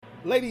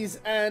Ladies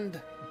and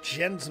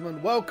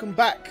gentlemen, welcome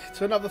back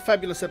to another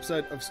fabulous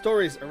episode of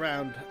Stories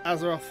Around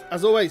Azeroth.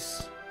 As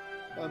always,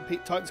 I'm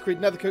Pete Titans Creed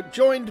Nethercoat,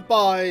 joined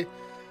by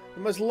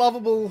the most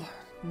lovable,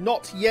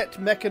 not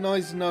yet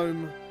mechanized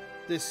gnome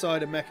this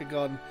side of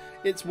Mechagon.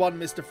 It's one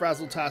Mr.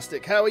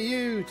 Frazzletastic. How are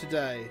you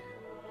today?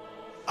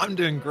 I'm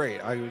doing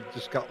great. I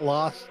just got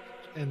lost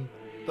in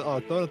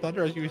Throne of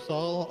Thunder, as you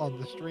saw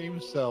on the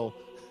stream. So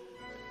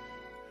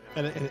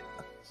I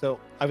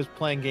was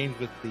playing games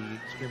with the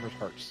streamers'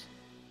 hearts.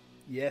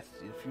 Yes,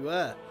 if you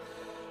were.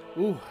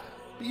 Ooh,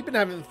 but you've been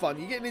having fun.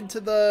 You're getting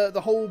into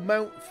the whole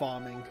mount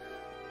farming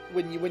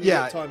when you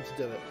get time to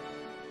do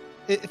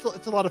it.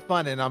 It's a lot of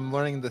fun, and I'm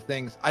learning the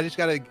things. I just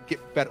gotta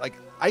get better. Like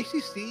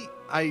ICC,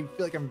 I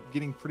feel like I'm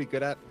getting pretty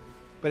good at,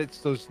 but it's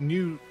those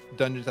new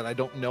dungeons that I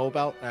don't know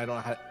about, and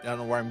I don't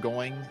know where I'm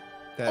going.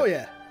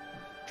 That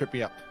trip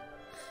me up.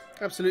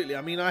 Absolutely.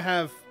 I mean, I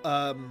have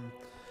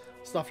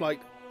stuff like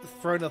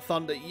Throne of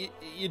Thunder.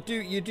 You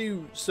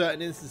do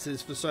certain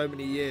instances for so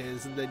many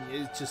years, and then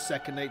it's just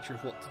second nature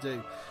of what to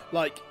do.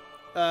 Like,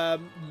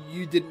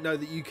 you didn't know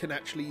that you can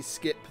actually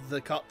skip the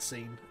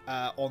cutscene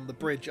on the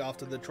bridge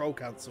after the Troll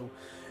Council.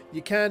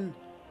 You can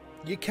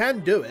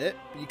do it,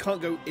 but you can't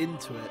go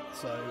into it.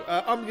 So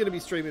I'm going to be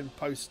streaming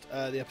post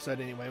the episode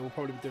anyway. We'll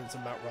probably be doing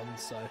some mount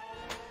runs. So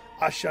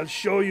I shall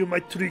show you my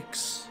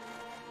tricks.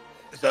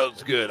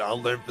 Sounds good.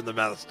 I'll learn from the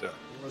master.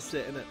 That's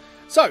it, innit?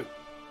 So,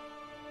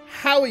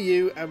 how are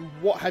you, and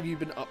what have you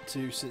been up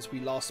to since we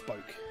last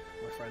spoke,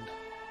 my friend?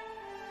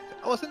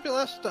 Well, since we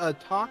last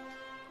talked,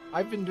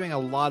 I've been doing a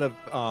lot of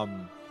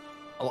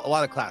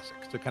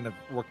classics. So kind of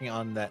working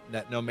on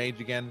that no mage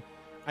again.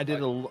 I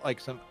did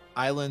some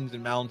islands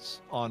and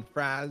mounts on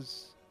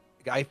Fraz.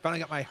 I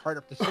finally got my heart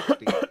up to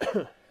 60.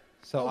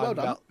 So I'm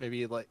about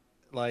maybe like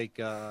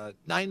 9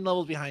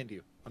 levels behind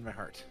you on my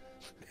heart.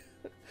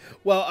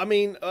 Well, I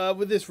mean,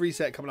 with this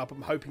reset coming up,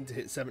 I'm hoping to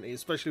hit 70,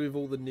 especially with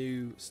all the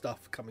new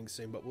stuff coming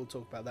soon, but we'll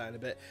talk about that in a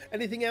bit.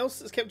 Anything else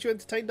that's kept you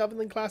entertained other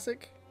than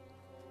Classic?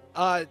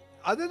 Other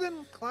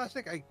than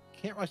Classic, I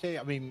can't really say.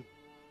 I mean,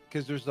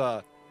 because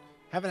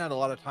haven't had a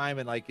lot of time,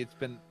 and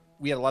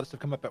we had a lot of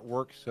stuff come up at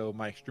work, so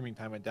my streaming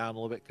time went down a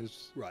little bit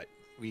because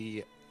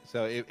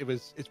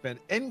it's been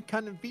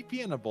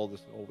inconvenientable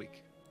this whole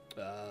week.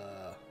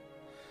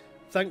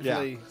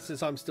 Thankfully,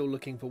 since I'm still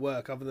looking for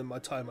work, other than my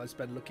time I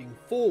spend looking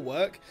for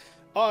work,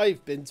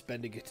 I've been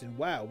spending it in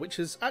WoW, which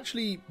has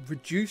actually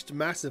reduced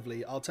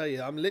massively. I'll tell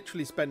you, I'm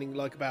literally spending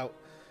like about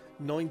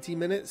 90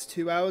 minutes,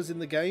 2 hours in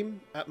the game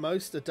at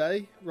most a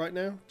day right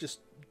now, just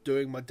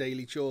doing my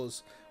daily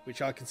chores,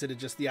 which I consider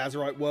just the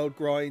Azerite world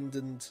grind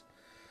and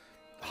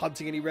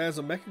hunting any rares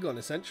on Mechagon,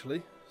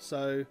 essentially.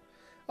 So,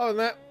 other than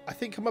that, I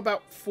think I'm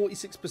about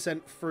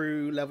 46%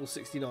 through level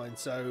 69,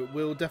 so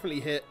we'll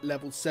definitely hit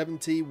level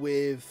 70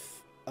 with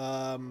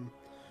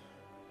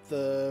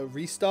the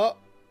restart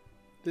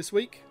this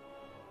week.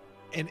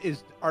 And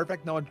is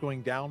artifact knowledge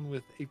going down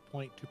with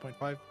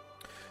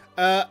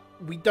 8.2.5?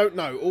 We don't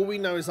know. All we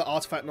know is that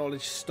artifact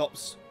knowledge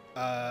stops.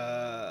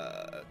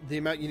 The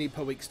amount you need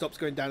per week stops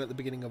going down at the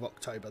beginning of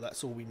October.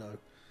 That's all we know.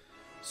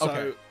 So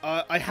okay.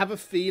 I have a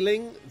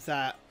feeling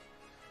that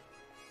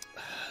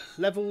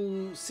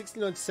level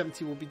 69 to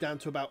 70 will be down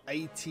to about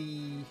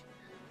 80.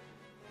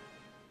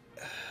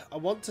 I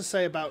want to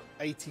say about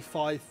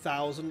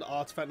 85,000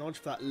 artifact knowledge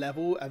for that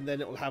level, and then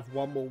it will have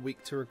one more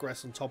week to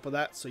regress on top of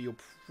that. So you'll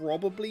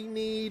probably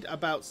need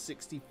about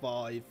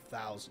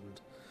 65,000,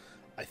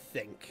 I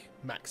think,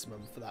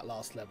 maximum for that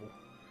last level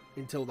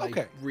until they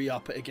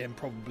re-up it again,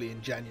 probably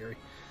in January.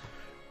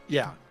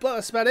 Yeah, but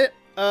that's about it.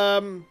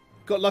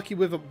 Got lucky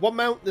with one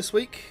mount this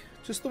week,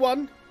 just the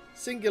one,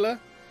 singular.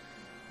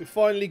 We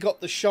finally got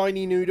the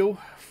shiny noodle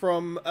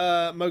from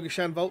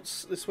Mogashan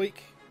Vaults this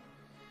week.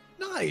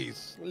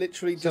 Nice.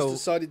 Literally just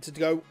decided to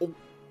go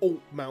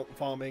alt mount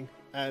farming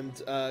and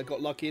got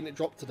lucky and it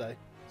dropped today.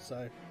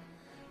 So.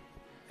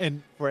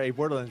 And for a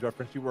Borderlands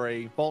reference, you were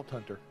a Vault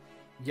Hunter.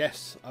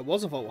 Yes, I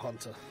was a Vault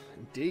Hunter.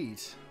 Indeed.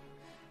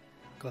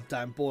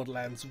 Goddamn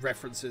Borderlands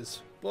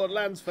references.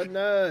 Borderlands for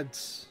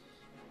nerds.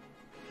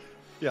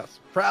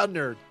 Yes, proud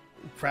nerd.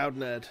 Proud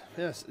nerd.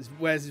 Yes,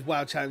 wears his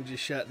WoW Challenges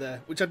shirt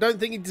there, which I don't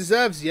think he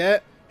deserves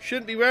yet.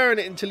 Shouldn't be wearing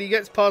it until he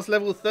gets past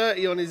level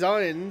 30 on his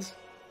irons.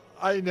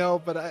 I know,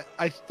 but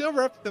I still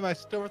rep them. I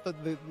still rep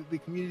the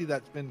community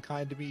that's been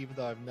kind to me, even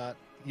though I've not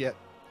yet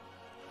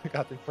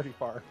got them pretty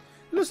far.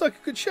 It looks like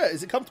a good shirt.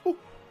 Is it comfortable?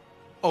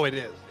 Oh, it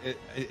is.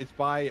 It's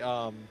by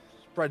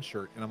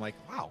Spreadshirt, and I'm like,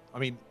 wow. I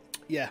mean,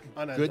 yeah,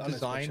 I know. Good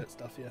design Spreadshirt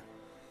stuff. Yeah,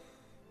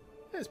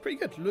 it's pretty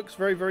good. It looks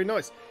very, very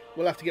nice.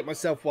 We'll have to get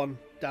myself one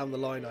down the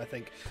line, I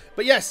think.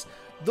 But yes,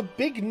 the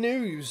big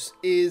news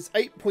is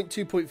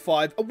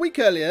 8.2.5, a week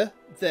earlier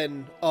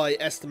than I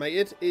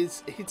estimated,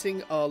 is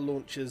hitting our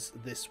launchers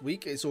this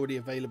week. It's already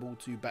available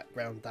to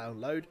background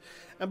download.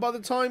 And by the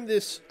time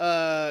this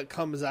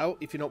comes out,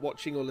 if you're not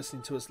watching or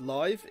listening to us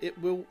live,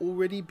 it will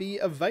already be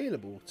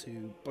available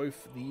to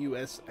both the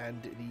US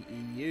and the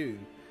EU.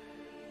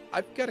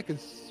 I've got a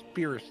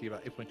conspiracy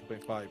about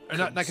 8.2.5.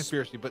 Not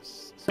conspiracy, but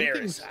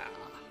something's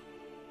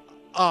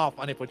off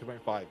on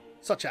 8.2.5.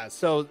 Such as?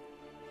 So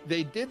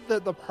they did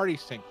the party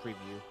sync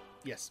preview,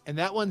 Yes. and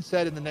that one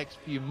said in the next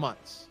few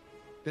months.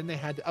 Then they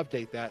had to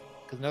update that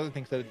because another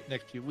thing said in the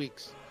next few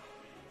weeks.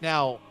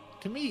 Now,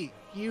 to me,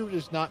 few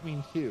does not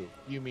mean 2.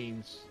 Few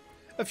means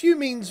A few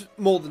means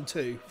more than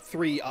 2,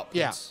 3 upwards.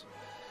 Yeah.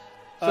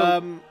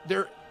 So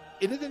there,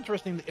 it is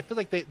interesting. It feels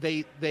like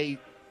they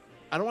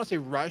I don't want to say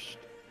rushed,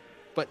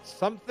 but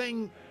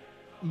something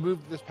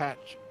moved this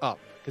patch up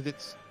because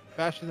it's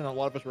faster than a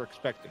lot of us were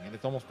expecting, and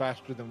it's almost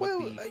faster than what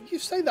Well, you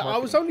say that. I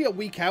was only a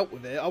week out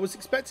with it. I was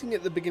expecting it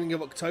at the beginning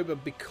of October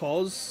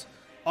because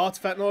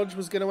Artifact Knowledge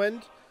was going to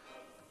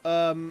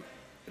end.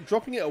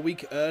 Dropping it a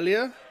week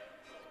earlier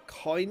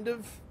kind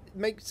of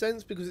makes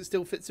sense because it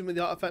still fits in with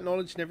the Artifact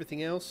Knowledge and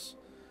everything else.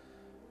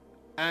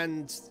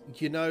 And,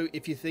 you know,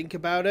 if you think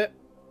about it,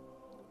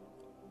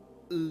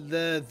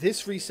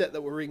 this reset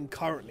that we're in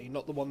currently,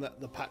 not the one that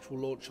the patch will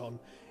launch on,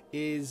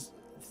 is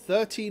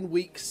 13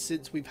 weeks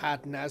since we've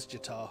had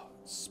Nazjatar,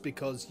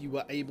 because you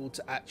were able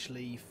to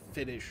actually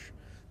finish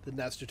the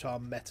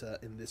Nazjatar meta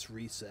in this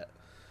reset.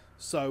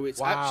 So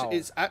it's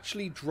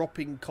actually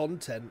dropping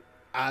content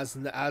as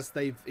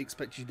they've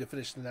expected you to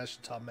finish the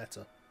Nazjatar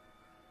meta.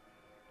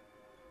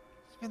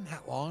 It's been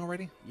that long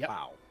already? Yep.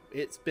 Wow.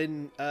 It's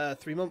been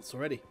 3 months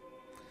already.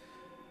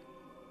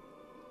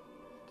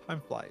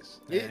 Time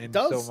flies. It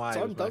does.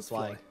 Time does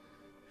fly.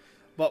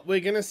 But we're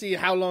going to see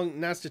how long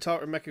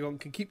Nazjatar and Mechagon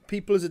can keep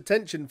people's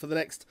attention for the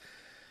next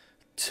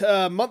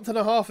month and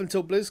a half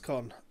until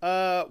BlizzCon.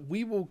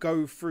 We will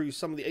go through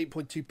some of the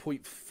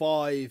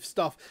 8.2.5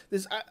 stuff.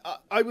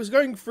 I was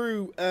going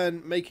through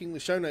and making the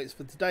show notes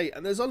for today,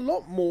 and there's a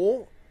lot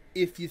more,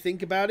 if you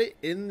think about it,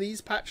 in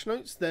these patch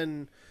notes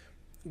than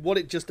what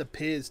it just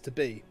appears to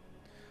be.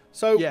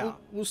 So yeah.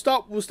 we'll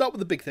start with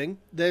the big thing.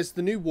 There's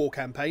the new war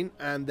campaign,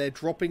 and they're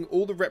dropping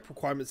all the rep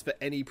requirements for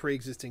any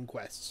pre-existing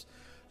quests.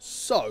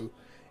 So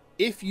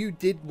if you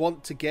did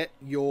want to get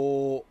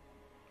your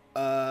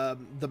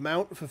the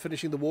mount for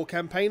finishing the war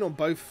campaign on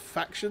both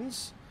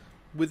factions,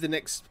 with the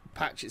next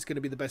patch it's going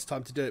to be the best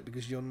time to do it,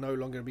 because you're no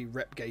longer going to be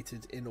rep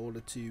gated in order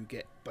to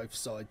get both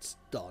sides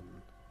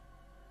done.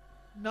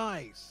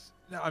 Nice.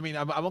 No, I mean,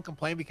 I won't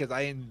complain because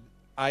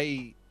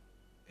I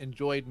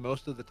enjoyed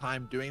most of the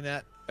time doing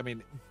that. I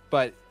mean,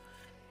 but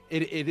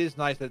it is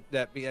nice that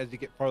as you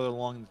get farther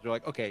along, they're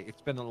like, okay,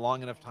 it's been a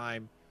long enough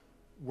time,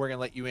 we're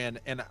gonna let you in.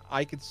 And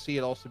I could see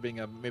it also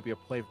being maybe a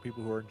play for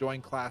people who are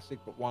enjoying Classic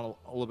but want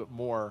a little bit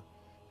more.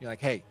 You're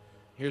like, hey,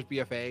 here's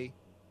BFA,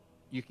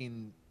 you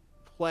can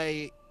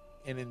play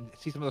and then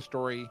see some of the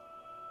story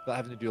without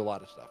having to do a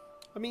lot of stuff.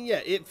 I mean,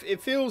 yeah,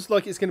 it feels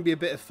like it's going to be a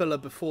bit of filler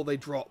before they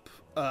drop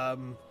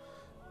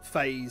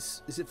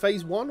phase. Is it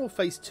phase 1 or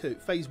phase 2?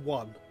 Phase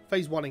 1.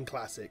 Phase 1 in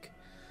Classic.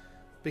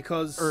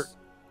 Because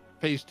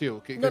phase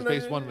 2, because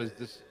phase 1 was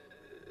this.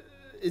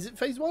 Is it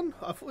phase 1?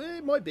 I thought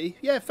it might be.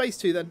 Yeah, phase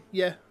 2 then.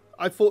 Yeah,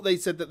 I thought they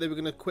said that they were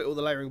going to quit all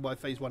the layering by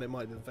phase 1. It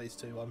might have been phase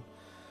 2. I'm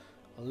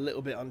a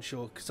little bit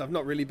unsure because I've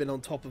not really been on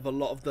top of a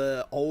lot of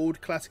the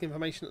old Classic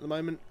information at the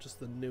moment,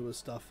 just the newer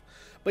stuff.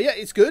 But yeah,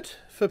 it's good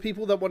for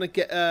people that want to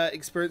get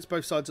experience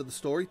both sides of the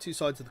story, two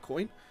sides of the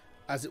coin,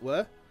 as it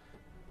were.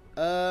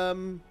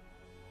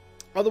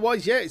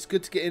 Otherwise, yeah, it's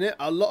good to get in it.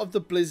 A lot of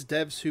the Blizz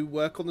devs who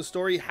work on the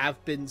story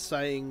have been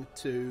saying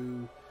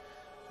to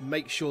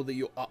make sure that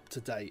you're up to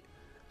date.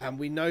 And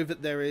we know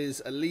that there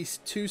is at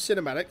least 2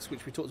 cinematics,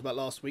 which we talked about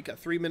last week, a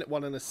 3-minute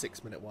one and a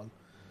 6-minute one.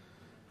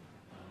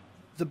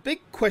 The big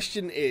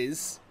question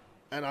is,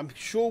 and I'm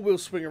sure we'll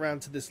swing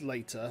around to this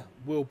later,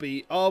 will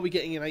be, are we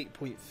getting an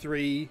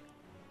 8.3?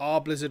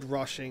 Are Blizzard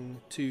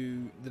rushing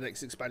to the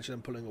next expansion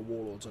and pulling a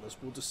Warlords on us?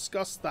 We'll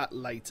discuss that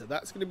later.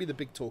 That's going to be the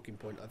big talking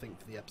point, I think,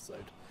 for the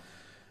episode.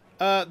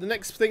 The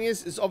next thing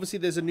is obviously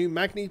there's a new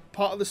Magni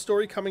part of the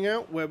story coming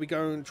out where we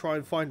go and try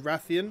and find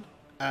Rathian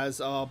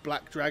as our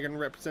Black Dragon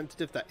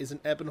representative that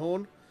isn't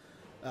Ebonhorn,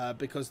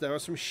 because there are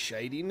some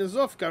shady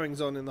N'Zoth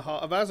goings on in the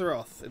heart of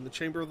Azeroth, in the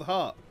Chamber of the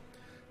Heart.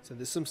 So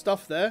there's some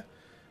stuff there,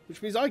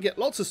 which means I get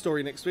lots of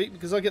story next week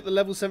because I get the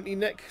level 70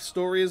 neck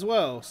story as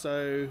well.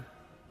 So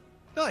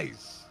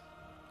nice.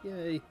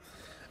 Yay.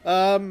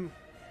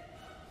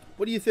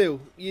 What do you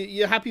feel?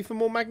 You happy for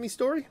more Magni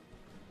story?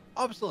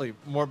 Absolutely.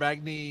 More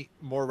Magni,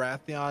 more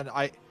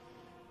Rathian.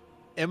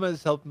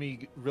 Emma's helped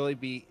me really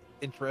be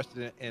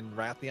interested in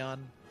Rathian.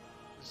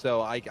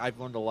 So I've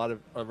learned a lot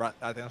of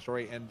Rathian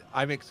story, and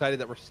I'm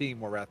excited that we're seeing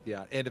more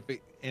Rathian.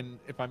 And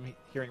if I'm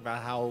hearing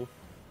about how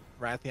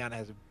Rathian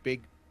has a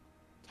big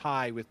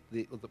tie with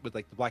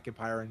like the Black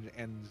Empire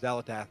and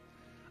Xal'atath,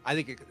 I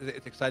think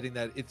it's exciting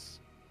that it's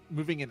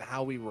moving in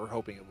how we were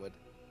hoping it would.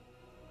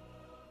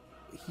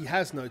 He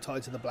has no tie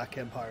to the Black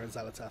Empire and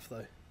Xal'atath,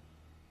 though.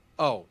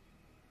 Oh.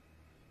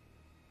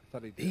 I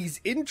thought he did. He's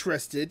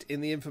interested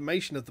in the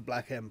information of the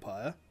Black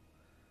Empire,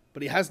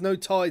 but he has no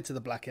tie to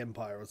the Black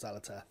Empire or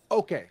Xal'atath.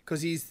 Okay.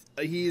 Because he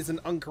is an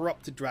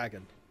uncorrupted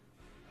dragon.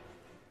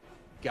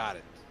 Got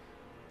it.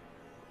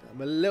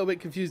 I'm a little bit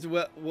confused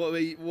with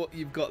what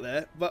you've got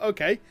there, but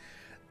okay.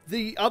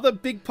 The other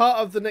big part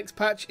of the next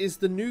patch is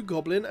the new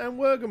Goblin and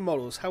Worgen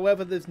models.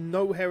 However, there's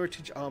no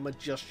heritage armor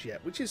just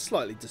yet, which is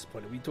slightly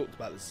disappointing. We talked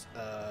about this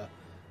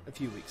a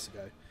few weeks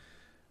ago.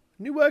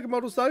 New worker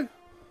models, though.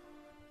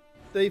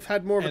 They've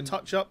had more of a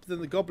touch-up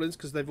than the goblins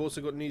because they've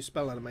also got new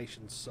spell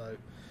animations. So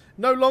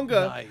no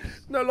longer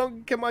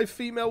can my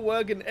female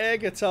Worgen air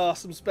guitar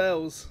some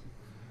spells.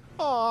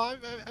 Oh,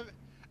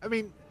 I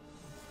mean,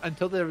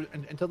 until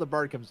the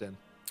bard comes in.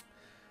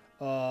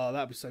 Oh,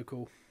 that'd be so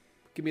cool.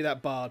 Give me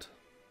that bard.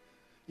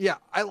 Yeah,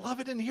 I love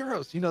it in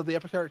Heroes. You know, the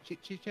Epicenter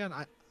Chi-Chan.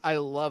 I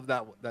love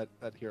that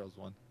Heroes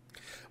one.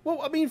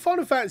 Well, I mean,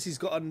 Final Fantasy's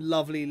got a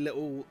lovely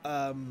little,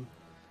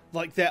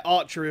 like their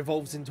archer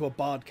evolves into a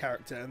bard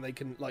character, and they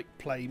can like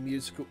play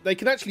musical. They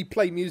can actually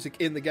play music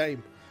in the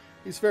game.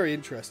 It's very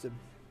interesting.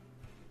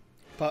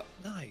 But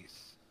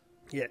nice.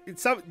 Yeah,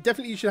 it's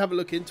definitely you should have a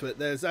look into it.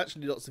 There's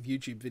actually lots of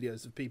YouTube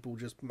videos of people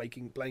just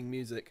playing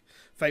music,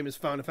 famous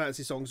Final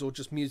Fantasy songs, or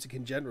just music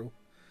in general.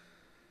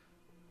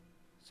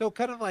 So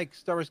kind of like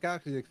Star Wars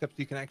Galaxy, except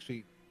you can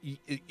actually,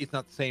 it's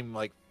not the same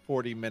like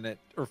 40-minute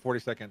or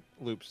 40-second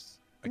loops.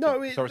 Like no,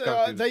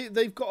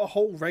 they've got a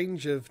whole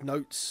range of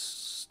notes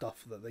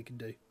stuff that they can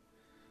do.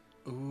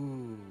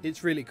 Ooh,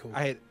 it's really cool.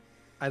 I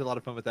had a lot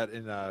of fun with that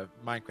in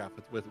Minecraft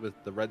with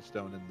the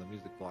redstone and the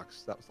music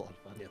blocks. That was a lot of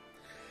fun. Yeah.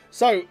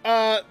 So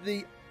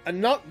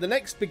the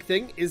next big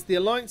thing is the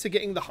Alliance are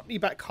getting the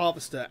Honeyback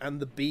Harvester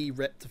and the Bee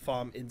Rep to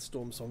farm in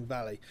Stormsong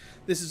Valley.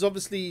 This is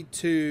obviously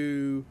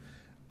to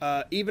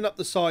even up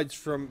the sides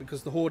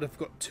because the Horde have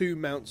got 2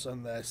 mounts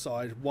on their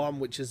side, one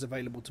which is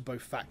available to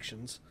both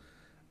factions,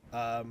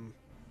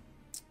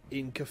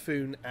 in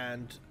Cthulhu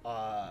and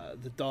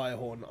the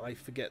Direhorn. I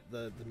forget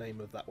the name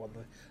of that one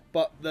though.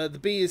 But the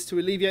Bee is to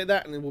alleviate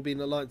that, and it will be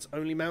an Alliance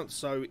only mount.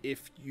 So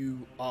if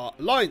you are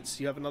Alliance,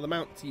 you have another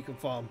mount you can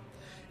farm.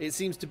 It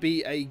seems to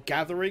be a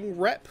gathering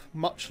rep,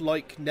 much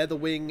like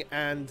Netherwing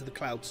and the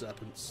Cloud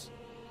Serpents.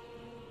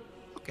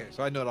 Okay,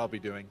 so I know what I'll be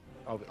doing.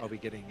 I'll be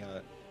getting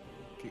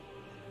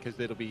because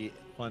it'll be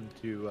fun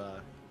to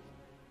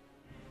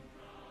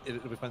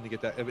it'll be fun to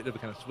get that. It'll be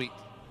kind of sweet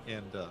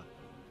and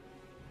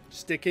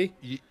sticky.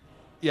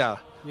 Yeah.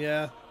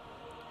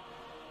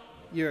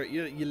 You're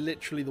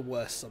literally the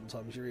worst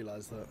sometimes. You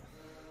realise that?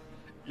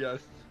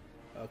 Yes.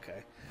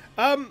 Okay.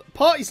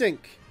 Party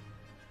Sync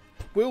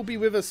will be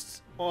with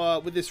us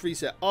with this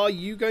reset. Are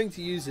you going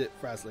to use it,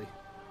 Frasley?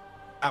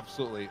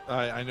 Absolutely.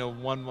 I know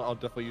one I'll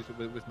definitely use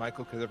it with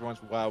Michael, because every once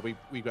in a while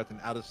we've got an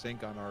out of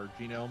sync on our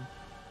genome.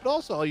 But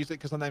also I'll use it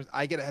because sometimes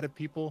I get ahead of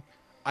people.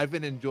 I've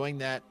been enjoying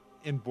that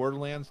in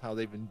Borderlands, how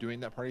they've been doing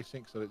that party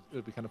sync, so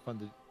it'll be kind of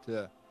fun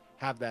to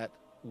have that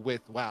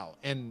with WoW.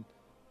 And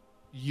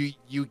you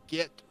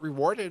get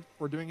rewarded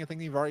for doing a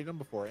thing you've already done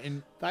before.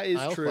 And that is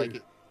true. Like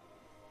it,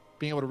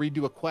 being able to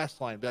redo a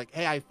quest line, be like,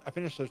 hey, I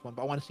finished this one,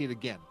 but I want to see it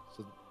again.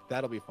 So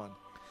that'll be fun.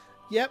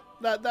 Yep,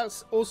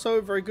 that's also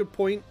a very good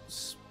point.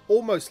 It's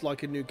almost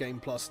like a New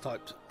Game Plus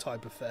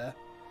type affair.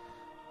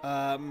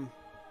 I'm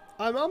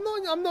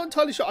not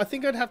entirely sure. I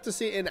think I'd have to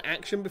see it in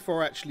action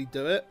before I actually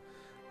do it.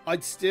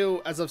 I'd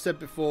still, as I've said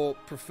before,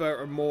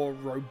 prefer a more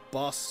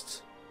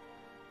robust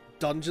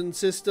dungeon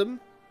system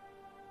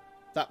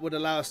that would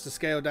allow us to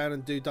scale down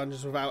and do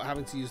dungeons without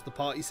having to use the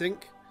party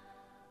sync.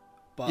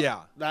 But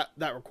yeah,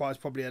 that requires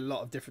probably a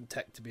lot of different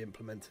tech to be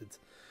implemented.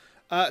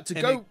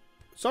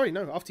 Sorry,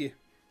 no, after you.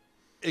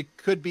 It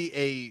could be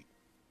a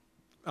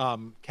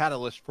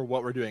catalyst for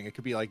what we're doing. It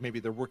could be like maybe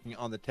they're working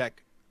on the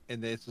tech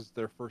and this is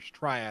their first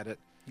try at it.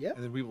 Yeah.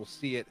 And then we will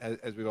see it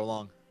as we go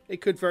along. It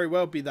could very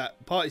well be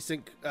that party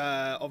sync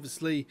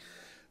obviously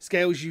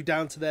scales you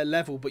down to their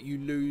level, but you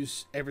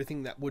lose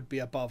everything that would be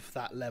above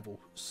that level.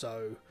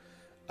 So,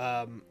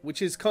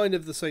 which is kind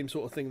of the same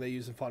sort of thing they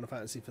use in Final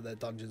Fantasy for their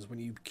dungeons when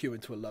you queue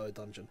into a lower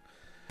dungeon.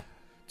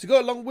 To go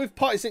along with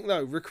party sync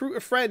though, Recruit a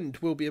Friend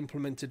will be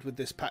implemented with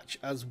this patch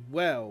as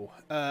well.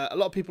 A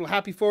lot of people are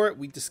happy for it.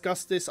 We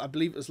discussed this, I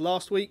believe it was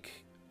last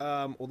week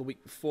or the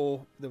week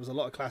before. There was a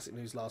lot of classic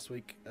news last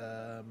week.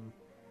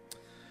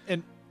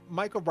 And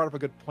Michael brought up a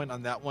good point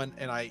on that one,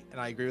 and I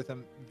agree with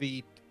him.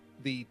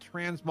 The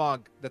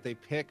transmog that they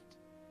picked,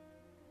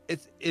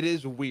 it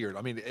is weird.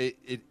 I mean,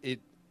 it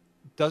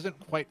doesn't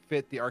quite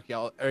fit the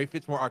archaeology, or it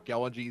fits more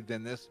archaeology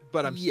than this.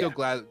 But I'm still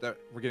glad that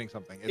we're getting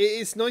something.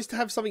 It's nice to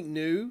have something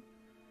new,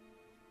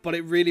 but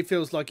it really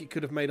feels like it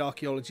could have made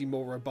archaeology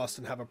more robust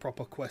and have a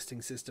proper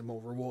questing system or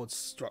rewards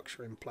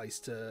structure in place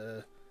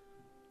to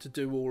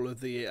do all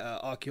of the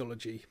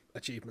archaeology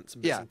achievements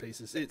and bits and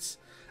pieces. It's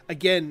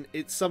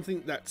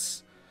something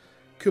that's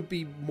could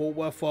be more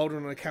worthwhile on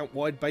an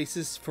account-wide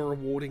basis for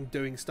rewarding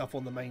doing stuff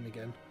on the main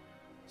again.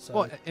 So,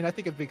 well, and I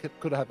think if we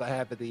could have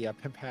the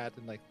pimp hat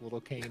and like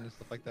little cane and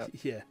stuff like that.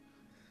 Yeah.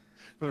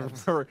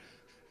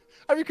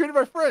 I recruited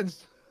my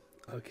friends.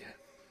 Okay.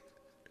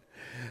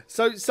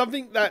 So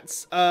something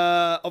that's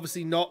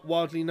obviously not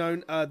widely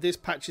known. This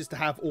patch is to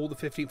have all the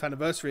 15th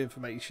anniversary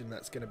information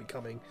that's going to be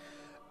coming.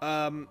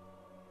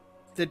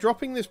 They're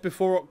dropping this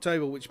before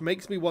October, which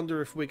makes me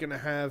wonder if we're going to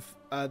have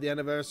the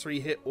anniversary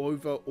hit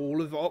over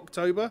all of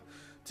October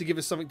to give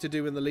us something to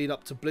do in the lead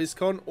up to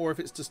BlizzCon, or if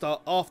it's to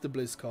start after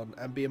BlizzCon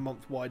and be a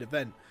month-wide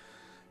event.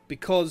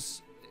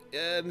 Because,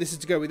 this is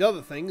to go with the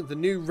other thing, the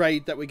new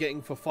raid that we're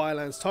getting for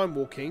Firelands Time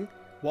Walking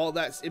While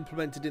that's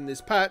implemented in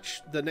this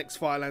patch, the next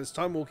Firelands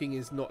Time Walking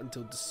is not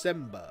until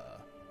December.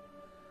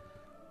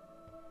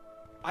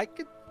 I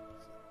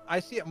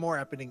see it more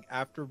happening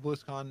after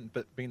BlizzCon,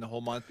 but being the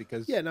whole month,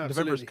 because Yeah, no,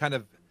 November is absolutely. kind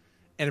of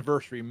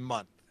anniversary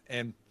month,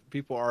 and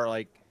people are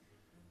like,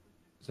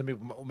 some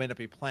people may not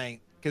be playing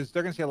because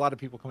they're going to see a lot of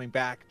people coming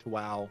back to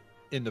WoW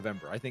in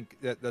November. I think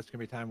that's going to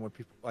be a time when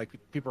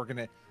people are going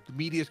to, the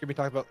media is going to be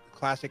talking about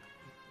Classic.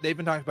 They've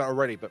been talking about it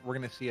already, but we're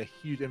going to see a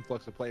huge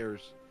influx of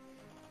players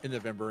in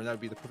November, and that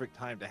would be the perfect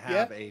time to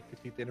have a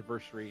 15th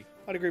anniversary.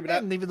 I'd agree with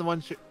that. And even the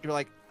ones you're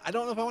like, I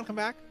don't know if I want to come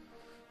back.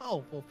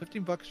 Oh, well,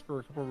 $15 for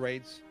a couple of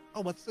raids.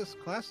 Oh, what's this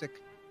Classic?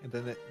 And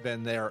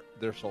then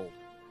they're sold.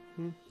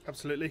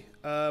 Absolutely.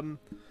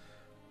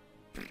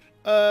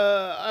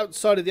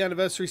 Outside of the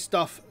anniversary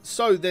stuff,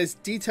 so there's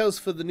details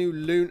for the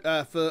new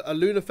for a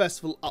Lunar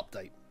Festival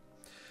update.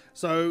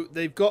 So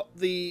they've got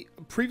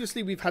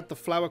previously we've had the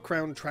Flower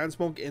Crown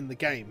transmog in the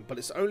game, but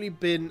it's only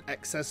been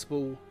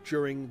accessible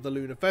during the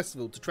Lunar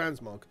Festival to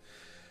transmog.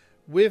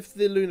 With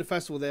the Lunar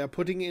Festival, they are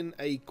putting in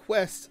a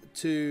quest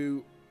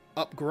to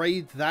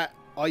upgrade that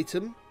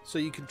item so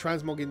you can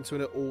transmog into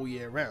it all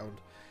year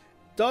round.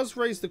 Does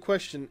raise the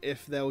question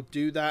if they'll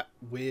do that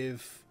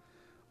with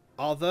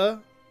other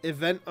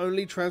event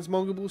only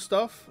transmoggable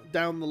stuff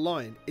down the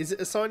line. Is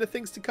it a sign of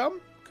things to come?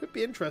 Could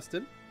be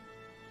interesting.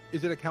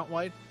 Is it account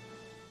wide?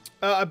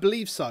 I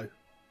believe so,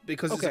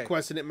 because it's a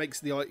quest and it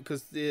makes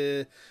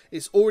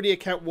it's already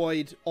account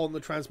wide on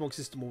the transmog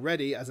system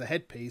already as a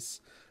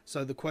headpiece.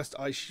 So the quest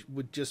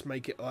would just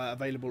make it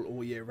available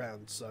all year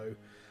round. So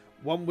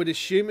one would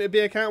assume it'd be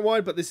account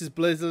wide, but this is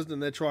Blizzard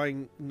and they're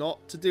trying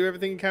not to do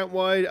everything account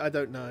wide. I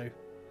don't know.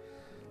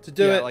 To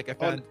do it like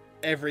on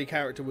every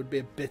character would be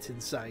a bit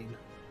insane.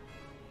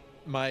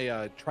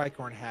 My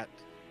tricorn hat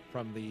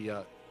from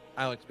the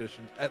Isle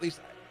Expedition, at least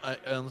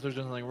unless there's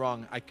something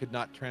wrong, I could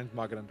not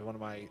transmog it onto one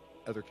of my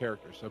other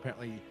characters. So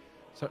apparently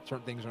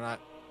certain things are not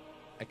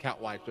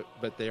account wide,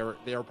 but they are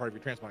part of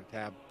your transmog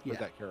tab with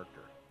that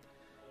character.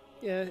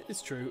 Yeah,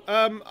 it's true.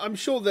 I'm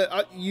sure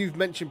that you've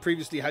mentioned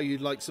previously how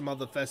you'd like some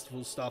other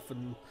festival stuff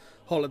and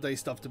holiday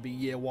stuff to be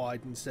year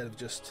wide instead of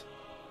just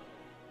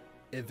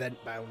event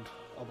bound,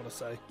 I want to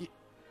say.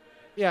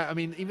 Yeah, I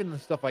mean, even the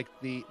stuff like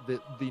the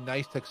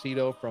nice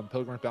tuxedo from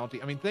Pilgrim's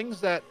Bounty. I mean,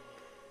 things that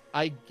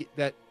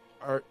that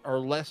are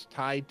less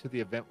tied to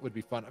the event would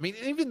be fun. I mean,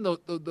 even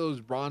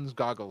those bronze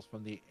goggles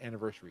from the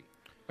anniversary.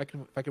 If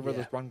I could wear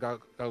those bronze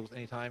goggles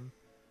anytime,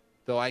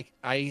 though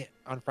I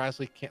on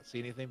Frasley can't see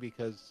anything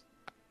because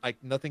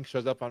nothing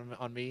shows up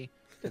on me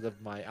because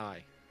of my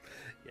eye.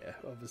 Yeah,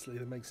 obviously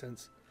that makes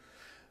sense.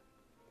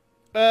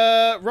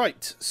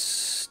 Right.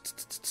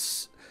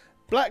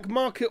 Black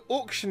Market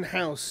Auction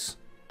House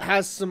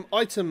has some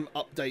item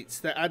updates.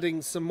 They're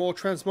adding some more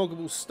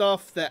transmoggable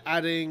stuff. They're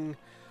adding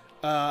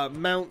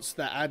mounts.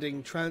 They're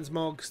adding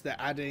transmogs. They're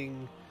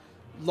adding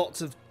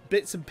lots of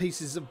bits and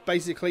pieces of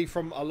basically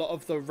from a lot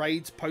of the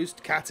raids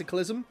post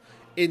Cataclysm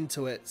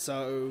into it.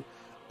 So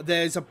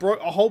there's a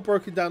whole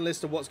broken down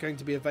list of what's going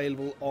to be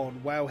available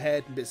on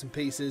Wowhead and bits and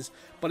pieces.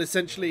 But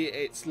essentially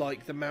it's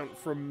like the mount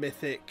from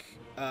Mythic,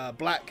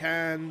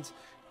 Blackhand,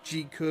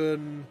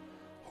 Jikun,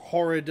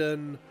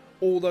 Horadon,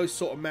 all those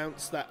sort of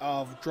mounts that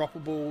are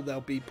droppable. They'll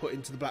be put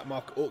into the Black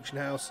Market Auction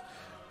House.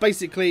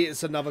 Basically,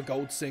 it's another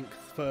gold sink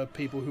for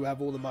people who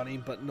have all the money,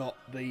 but not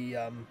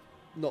the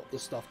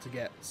stuff to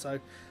get. So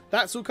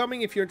that's all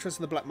coming if you're interested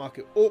in the Black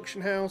Market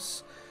Auction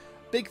House.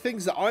 Big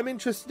things that I'm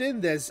interested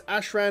in. There's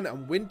Ashran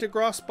and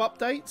Wintergrasp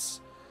updates.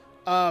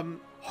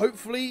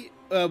 Hopefully,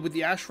 with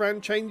the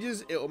Ashran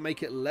changes, it will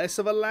make it less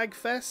of a lag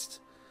fest.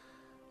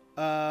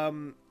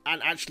 And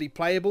actually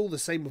playable. The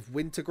same with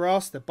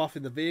Wintergrass. They're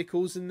buffing the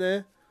vehicles in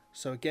there.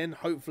 So again,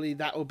 hopefully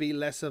that will be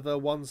less of a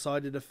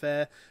one-sided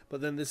affair.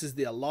 But then this is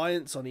the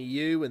Alliance on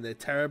EU, and they're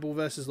terrible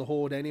versus the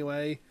Horde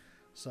anyway.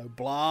 So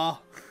blah.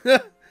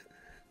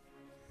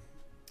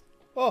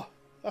 Oh,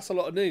 that's a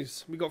lot of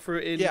news. We got through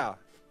it in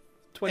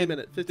 20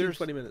 minutes,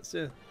 20 minutes.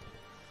 Yeah.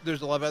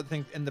 There's a lot of other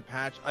things in the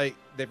patch.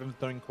 They've been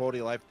throwing quality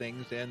of life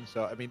things in,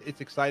 so I mean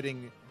it's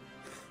exciting.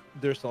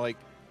 There's the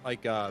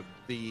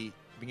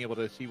being able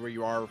to see where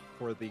you are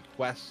for the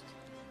quest.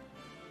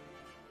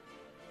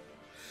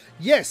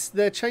 Yes,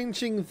 they're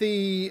changing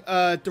the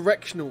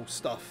directional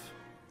stuff,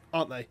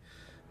 aren't they?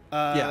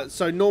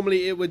 So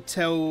normally it would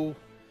tell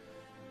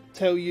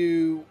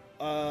you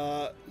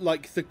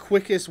like the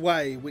quickest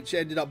way, which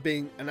ended up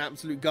being an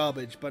absolute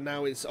garbage. But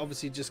now it's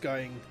obviously just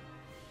going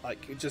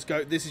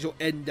this is your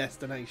end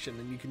destination,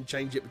 and you can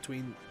change it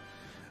between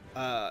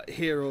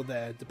here or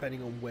there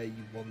depending on where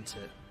you want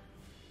it.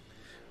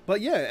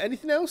 But yeah,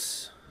 anything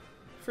else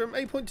from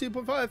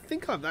 8.2.5? I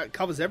think that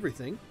covers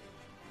everything.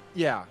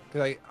 Yeah,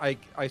 because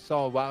I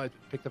saw I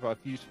picked up a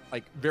few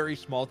very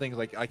small things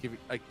different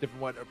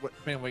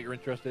depending on what you're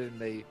interested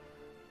in.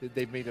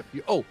 They've made a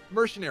few. Oh,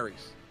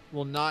 mercenaries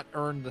will not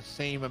earn the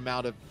same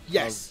amount of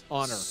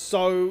honor.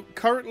 So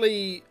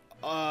currently,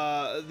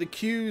 the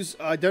queues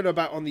I don't know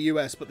about on the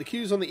US, but the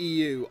queues on the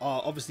EU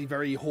are obviously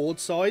very Horde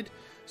side.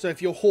 So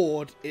if you're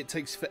Horde, it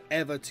takes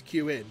forever to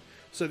queue in.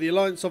 So the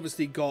Alliance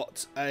obviously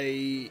got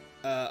a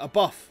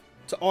buff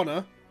to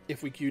Honor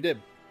if we queued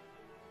in.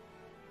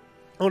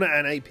 Honor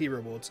and AP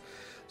rewards.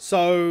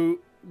 So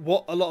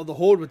what a lot of the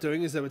Horde were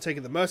doing is they were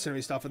taking the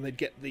mercenary stuff and they'd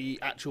get the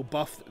actual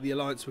buff that the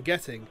Alliance were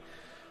getting.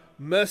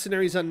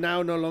 Mercenaries are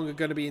now no longer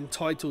going to be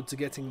entitled to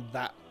getting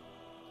that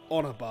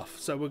Honor buff.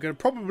 So we're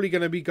probably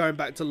going to be going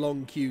back to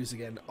long queues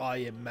again, I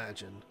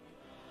imagine.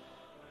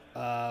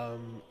 I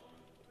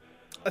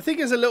think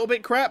it's a little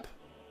bit crap,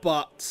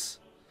 but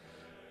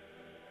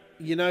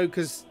you know,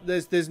 because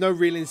there's no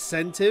real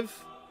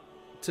incentive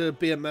to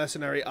be a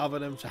mercenary other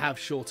than to have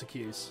shorter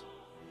queues.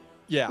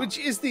 Yeah. Which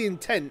is the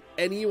intent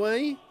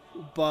anyway,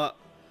 but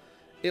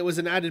it was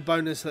an added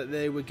bonus that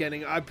they were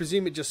getting. I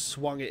presume it just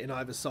swung it in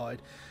either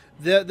side.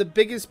 The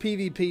biggest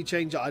PvP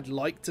change I'd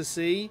like to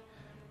see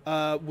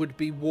would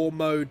be War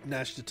Mode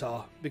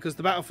Nazjatar, because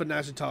the battle for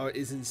Nazjatar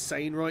is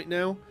insane right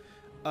now,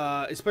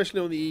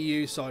 especially on the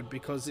EU side,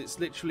 because it's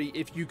literally,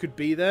 if you could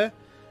be there,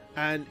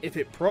 and if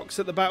it procs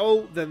at the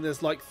battle, then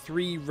there's like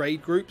 3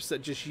 raid groups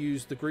that just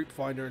use the group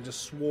finder and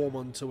just swarm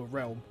onto a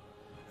realm.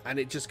 And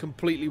it just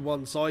completely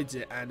one-sides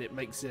it, and it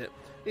makes it...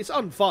 It's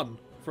unfun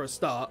for a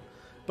start,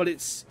 but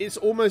it's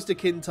almost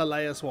akin to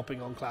layer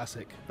swapping on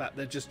Classic, that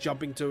they're just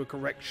jumping to a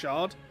correct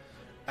shard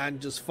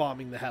and just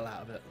farming the hell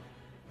out of it.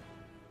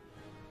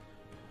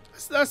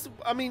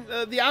 I mean,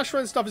 the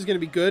Ashran stuff is going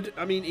to be good.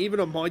 I mean, even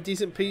on my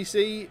decent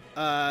PC,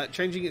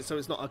 changing it so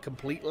it's not a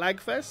complete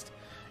lag fest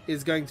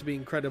is going to be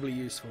incredibly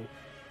useful.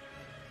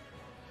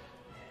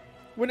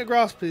 Winter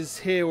Grasp is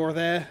here or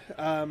there,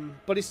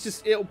 but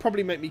it'll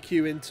probably make me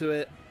queue into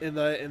it in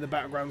the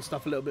battleground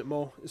stuff a little bit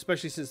more,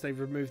 especially since they've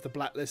removed the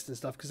blacklist and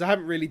stuff, because I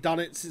haven't really done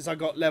it since I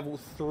got level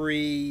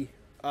 3,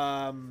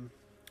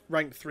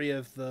 rank 3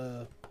 of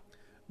the,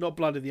 not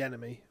Blood of the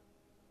Enemy.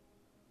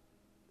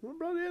 What,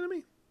 Blood of the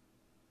Enemy?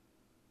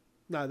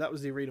 No, that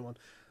was the arena one.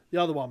 The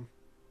other one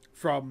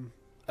from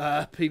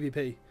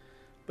PvP.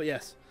 But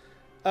yes.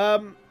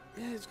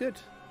 Yeah, it's good.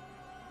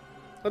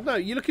 I don't know,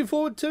 you looking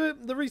forward to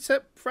it, the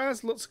reset,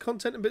 Fraz? Lots of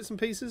content and bits and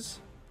pieces?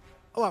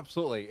 Oh,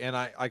 absolutely. And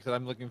like I said,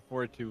 I'm looking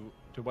forward to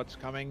what's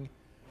coming.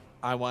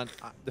 I want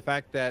the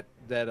fact that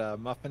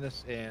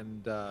Muffinus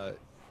and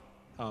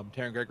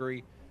Terran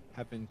Gregory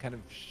have been kind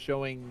of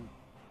showing,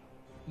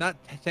 not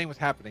saying what's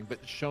happening, but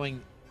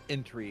showing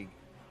intrigue.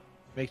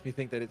 Makes me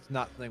think that it's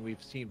not something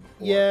we've seen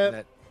before.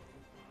 Yeah,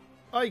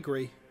 I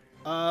agree.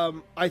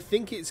 I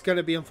think it's going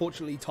to be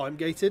unfortunately time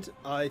gated.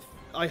 I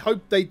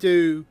hope they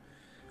do.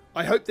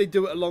 I hope they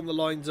do it along the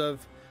lines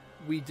of,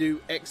 we do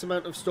X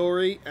amount of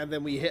story and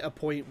then we hit a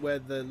point where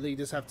the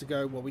leaders have to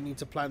go, well, we need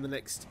to plan the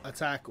next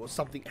attack, or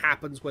something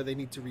happens where they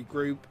need to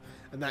regroup,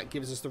 and that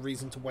gives us the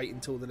reason to wait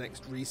until the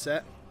next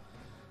reset.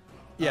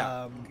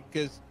 Yeah,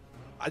 because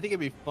I think it'd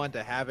be fun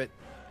to have it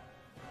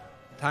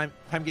time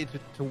gated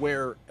to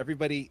where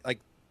everybody, like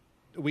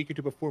a week or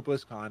two before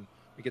BlizzCon,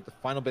 we get the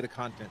final bit of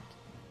content,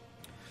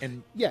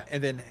 and yeah,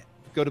 and then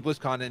go to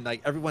BlizzCon and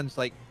like everyone's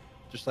like,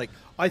 just like,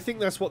 I think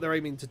that's what they're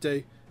aiming to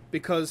do,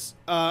 because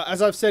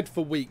as I've said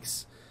for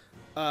weeks,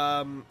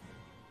 I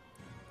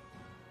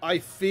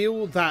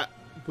feel that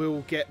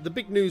we'll get the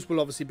big news. Will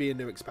obviously be a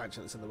new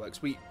expansion that's in the works.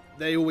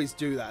 They always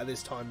do that at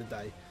this time of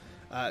day,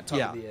 of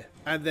the year,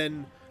 and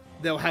then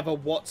they'll have a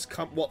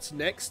what's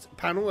next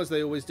panel, as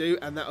they always do,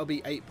 and that'll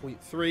be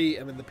 8.3,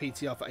 and then the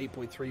PTR for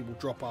 8.3 will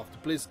drop after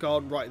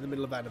BlizzCon, right in the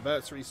middle of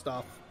anniversary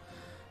stuff.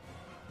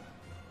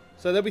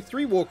 So there'll be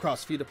 3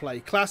 Warcrafts for you to play: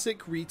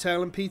 Classic,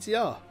 Retail, and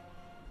PTR.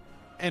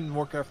 And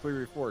Warcraft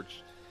 3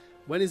 Reforged.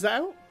 When is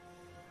that out?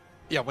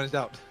 Yeah, when it's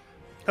out.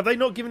 Have they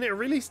not given it a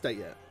release date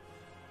yet?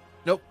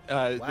 Nope.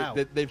 Wow.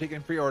 They've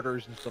taken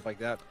pre-orders and stuff like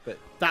that, but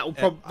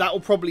that'll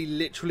probably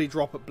literally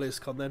drop at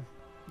BlizzCon then.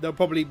 They'll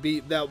probably be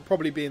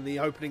in the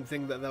opening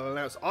thing that they'll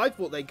announce. I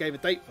thought they gave a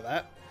date for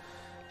that.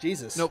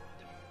 Jesus. Nope.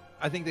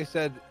 I think they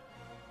said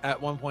at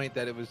one point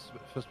that it was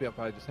supposed to be up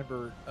by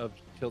December of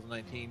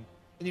 2019.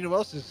 And you know what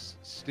else is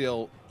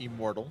still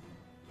immortal?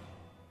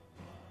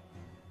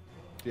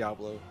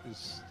 Diablo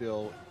is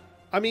still...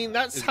 I mean,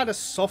 that's had a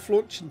soft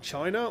launch in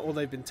China, or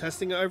they've been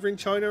testing it over in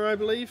China, I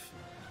believe,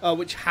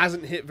 which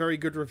hasn't hit very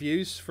good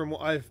reviews from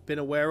what I've been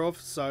aware of.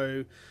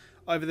 So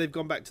either they've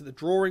gone back to the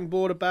drawing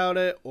board about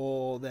it,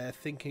 or they're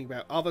thinking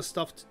about other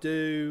stuff to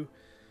do.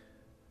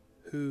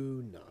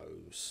 Who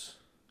knows?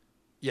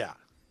 Yeah.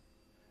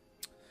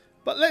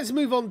 But let's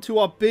move on to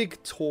our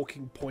big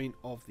talking point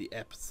of the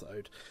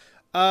episode.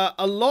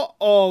 A lot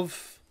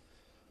of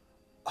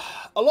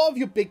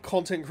your big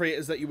content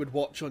creators that you would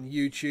watch on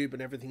YouTube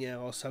and everything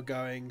else are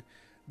going,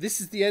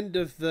 this is the end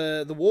of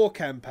the war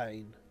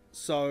campaign,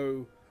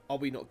 so are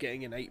we not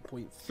getting an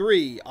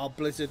 8.3? Are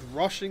Blizzard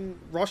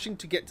rushing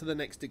to get to the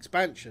next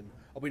expansion?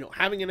 Are we not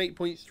having an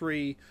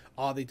 8.3?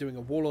 Are they doing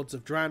a Warlords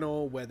of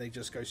Draenor where they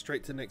just go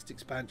straight to the next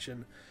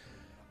expansion?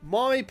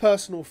 My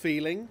personal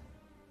feeling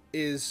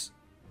is,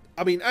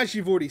 I mean, as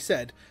you've already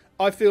said,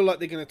 I feel like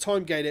they're going to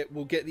time gate it.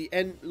 We'll get the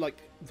end,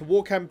 like the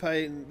war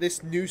campaign,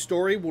 this new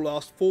story will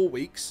last 4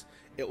 weeks.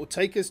 It will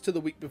take us to the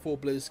week before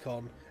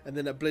BlizzCon, and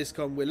then at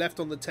BlizzCon we're left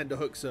on the tender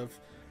hooks of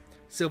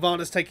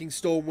Sylvanas taking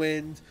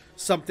Stormwind,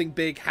 something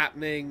big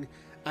happening,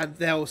 and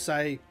they'll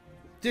say,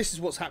 this is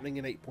what's happening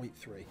in 8.3.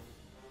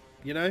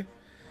 You know?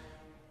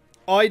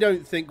 I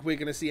don't think we're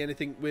going to see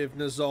anything with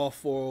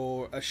N'Zoth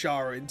or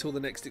Ashara until the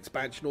next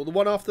expansion or the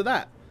one after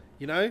that.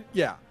 You know?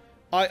 Yeah.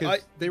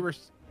 They were...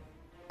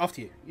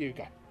 After you. You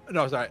go.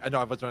 No, sorry.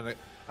 I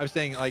was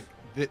saying, like,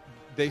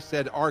 they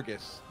said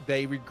Argus.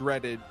 They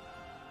regretted...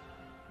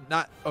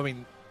 Not... I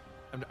mean,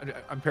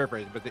 I'm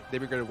paraphrasing, but they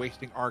regretted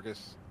wasting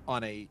Argus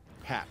on a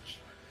patch.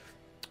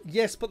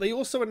 Yes, but they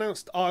also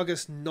announced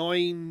Argus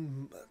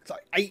 9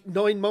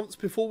 months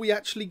before we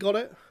actually got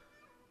it.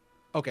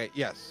 Okay,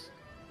 yes.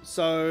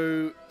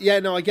 So, yeah,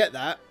 no, I get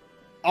that.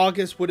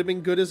 Argus would have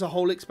been good as a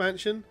whole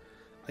expansion.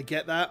 I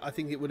get that. I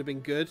think it would have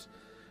been good.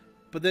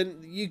 But then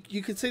you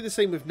could say the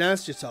same with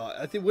Nazjatar.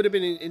 I think it would have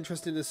been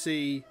interesting to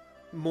see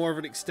more of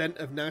an extent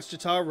of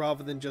Nazjatar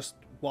rather than just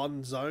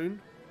one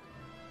zone.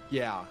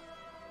 Yeah.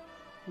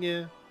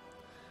 Yeah.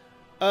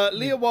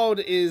 Leah Wild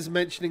is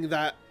mentioning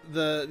that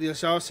the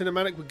Ashara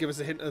cinematic would give us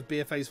a hint of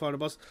BFA's final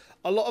boss.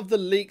 A lot of the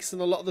leaks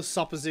and a lot of the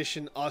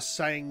supposition are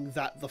saying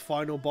that the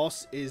final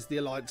boss is the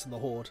Alliance and the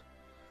Horde.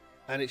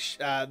 And it's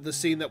the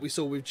scene that we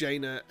saw with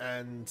Jaina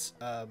and...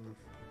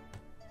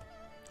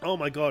 oh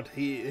my god,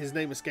 his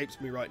name escapes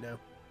me right now.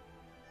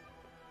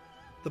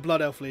 The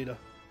Blood Elf leader.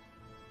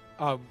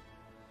 Kael'thas.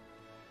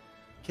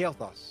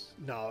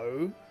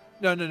 No.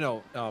 No.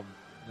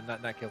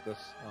 Not Kael'thas.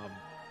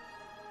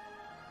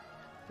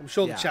 I'm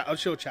sure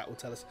chat will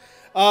tell us.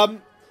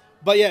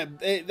 But yeah,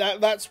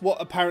 that's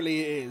what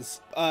apparently it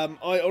is.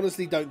 I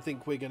honestly don't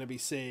think we're going to be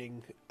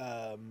seeing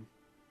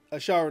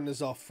Ashara and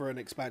N'Zoth for an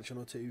expansion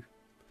or two.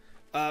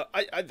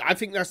 I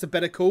think that's the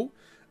better call.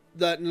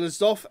 That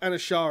N'Zoth and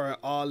Ashara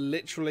are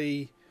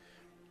literally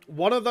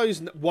one of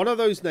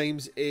those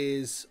names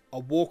is a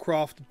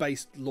Warcraft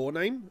based lore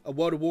name, a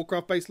World of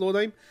Warcraft based lore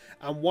name,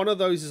 and one of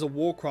those is a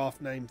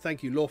Warcraft name.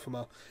 Thank you,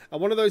 Lorfama.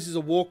 And one of those is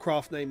a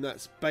Warcraft name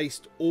that's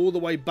based all the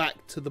way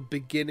back to the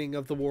beginning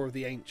of the War of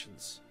the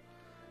Ancients.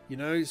 You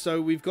know,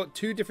 so we've got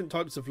two different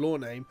types of lore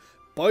name.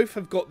 Both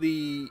have got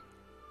the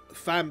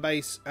fan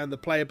base and the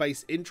player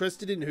base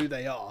interested in who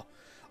they are.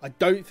 I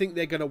don't think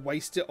they're going to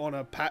waste it on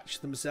a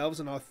patch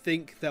themselves, and I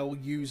think they'll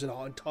use an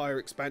entire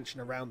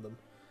expansion around them.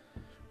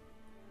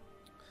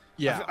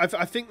 Yeah,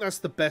 I think that's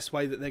the best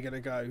way that they're going to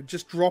go.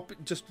 Just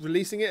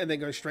releasing it and then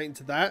go straight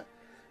into that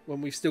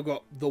when we've still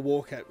got the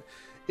Warcamp.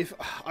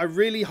 I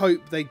really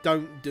hope they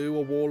don't do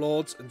a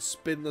Warlords and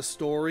spin the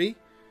story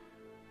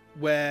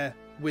where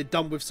we're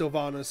done with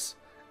Sylvanas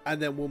and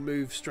then we'll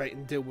move straight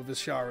and deal with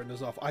Ashara and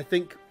N'Zoth. I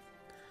think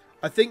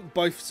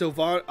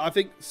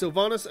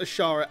Sylvanas,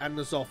 Ashara, and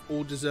N'Zoth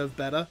all deserve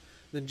better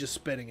than just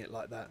spinning it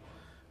like that.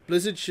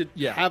 Blizzard should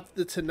have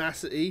the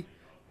tenacity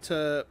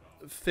to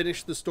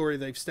finish the story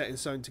they've set in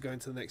stone to go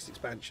into the next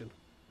expansion.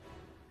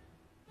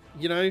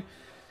 You know,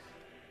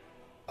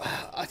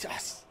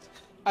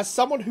 as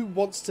someone who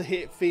wants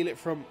to feel it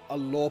from a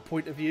lore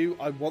point of view,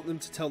 I want them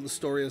to tell the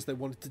story as they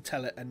wanted to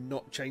tell it and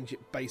not change it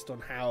based on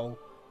how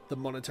the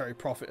monetary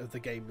profit of the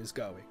game is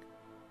going.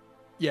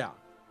 Yeah,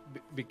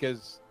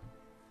 because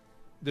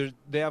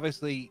they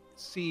obviously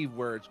see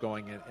where it's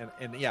going,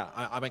 and yeah,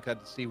 I'm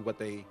excited to see what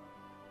they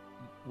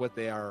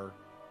are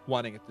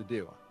wanting it to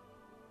do.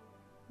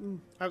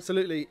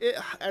 Absolutely.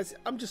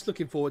 I'm just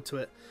looking forward to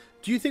it.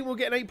 Do you think we'll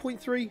get an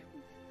 8.3?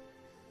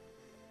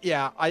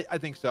 Yeah, I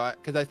think so,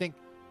 because I think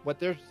what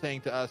they're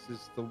saying to us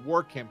is the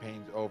war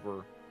campaign's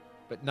over,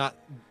 but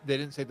they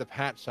didn't say the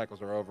patch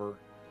cycles are over.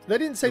 They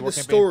didn't say the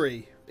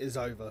story is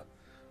over.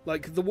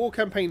 Like, the war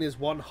campaign is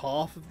one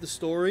half of the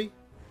story.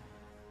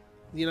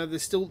 You know,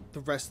 there's still the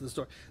rest of the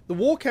story. The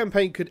war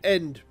campaign could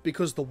end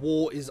because the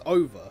war is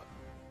over.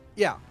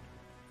 Yeah,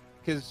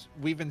 because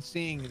we've been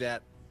seeing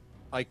that,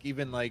 like,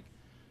 even like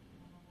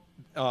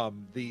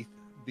the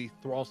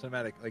Thrall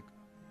cinematic, like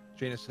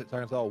Jaina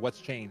talking about,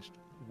 what's changed?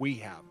 We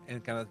have,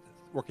 and kind of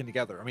working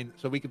together. I mean,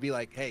 so we could be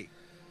like, hey,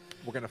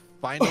 we're gonna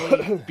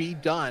finally be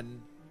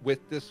done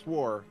with this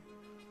war.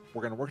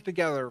 We're gonna work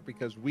together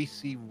because we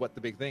see what the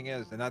big thing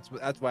is, and that's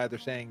why they're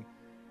saying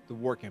the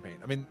war campaign.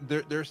 I mean,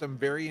 there's some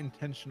very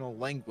intentional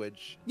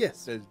language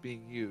that is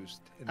being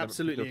used in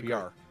Absolutely the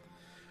PR.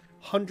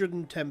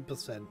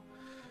 110%.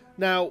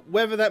 Now,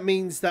 whether that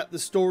means that the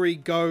story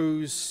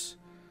goes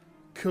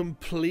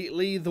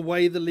completely the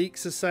way the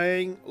leaks are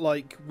saying,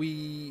 like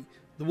the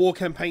war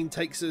campaign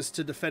takes us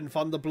to defend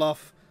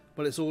Thunderbluff,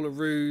 but it's all a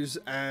ruse,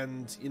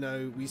 and you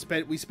know we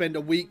spend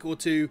a week or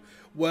two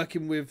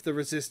working with the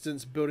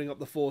Resistance, building up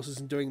the forces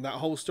and doing that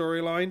whole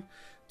storyline,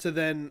 to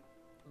then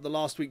the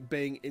last week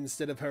being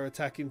instead of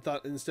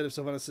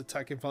Sylvanas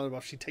attacking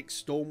Thunderbluff, she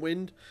takes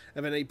Stormwind,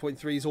 and then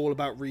 8.3 is all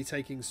about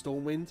retaking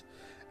Stormwind,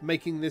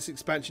 making this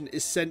expansion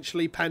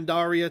essentially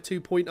Pandaria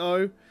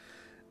 2.0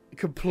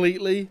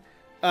 completely.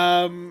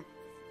 I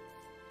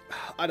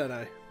don't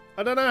know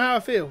how I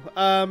feel.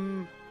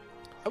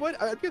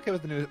 I'd be okay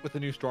with the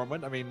new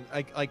Stormwind. I mean,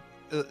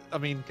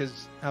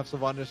 because have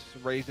Sylvanas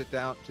raise it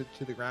down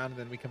to the ground, and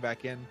then we come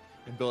back in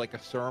and build like a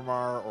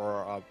Suramar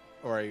or a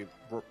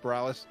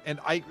Borealis. And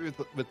I agree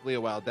with Leah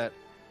Wild that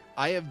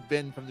I have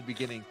been from the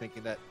beginning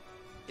thinking that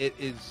it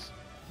is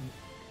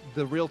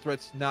the real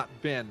threat's not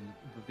been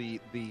the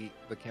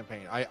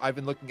campaign. I've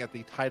been looking at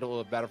the title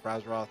of Battle for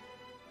Azeroth,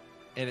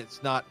 and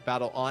it's not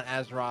battle on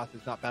Azeroth.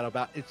 It's not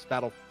it's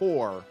battle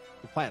for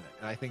the planet,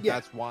 and I think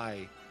that's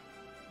why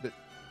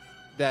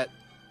that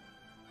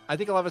I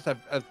think a lot of us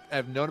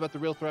have known about the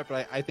real threat,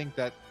 but I think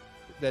that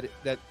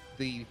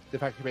the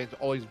fact campaign has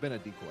always been a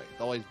decoy.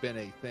 It's always been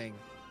a thing.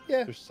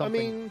 Yeah, there's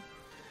something... I mean,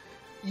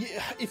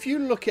 if you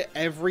look at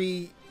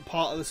every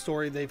part of the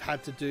story they've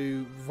had to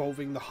do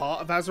revolving the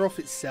heart of Azeroth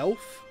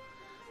itself,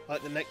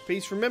 like the neck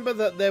piece. Remember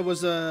that there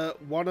was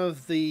one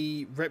of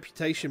the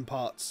reputation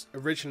parts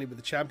originally with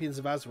the Champions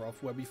of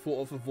Azeroth where we fought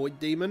off a Void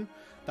Demon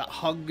that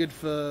hungered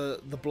for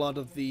the blood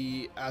of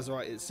the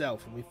Azerite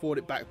itself, and we fought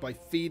it back by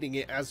feeding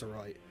it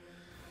Azerite.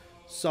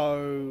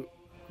 So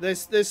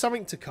there's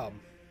something to come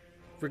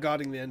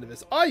regarding the end of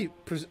this. I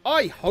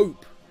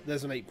hope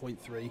there's an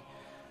 8.3.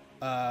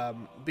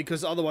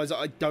 Because otherwise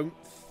I don't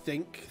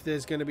think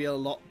there's going to be a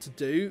lot to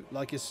do.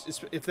 Like,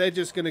 if they're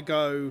just going to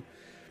go,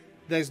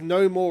 there's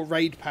no more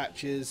raid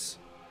patches,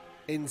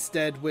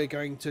 instead we're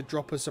going to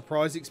drop a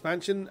surprise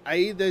expansion.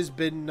 A, there's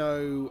been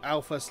no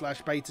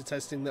alpha/beta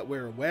testing that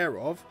we're aware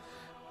of.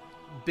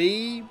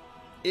 B,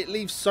 it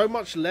leaves so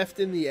much left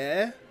in the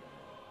air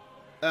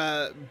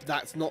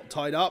that's not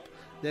tied up.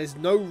 There's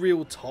no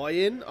real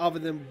tie-in other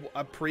than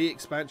a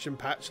pre-expansion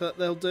patch that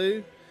they'll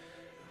do.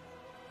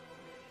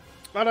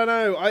 I don't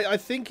know. I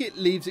think it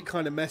leaves it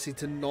kind of messy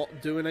to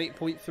not do an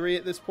 8.3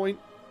 at this point.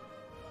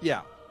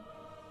 Yeah.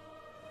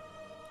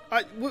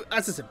 As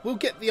I said, we'll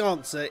get the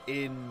answer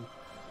in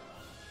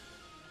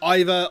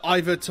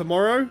either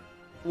tomorrow.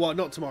 Well,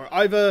 not tomorrow.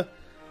 Either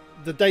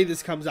the day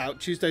this comes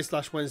out,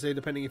 Tuesday/Wednesday,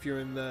 depending if you're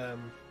in the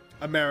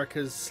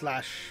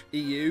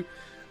Americas/EU,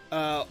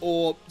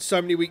 or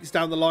so many weeks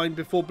down the line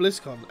before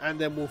BlizzCon, and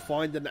then we'll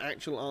find an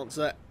actual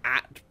answer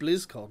at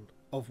BlizzCon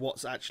of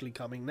what's actually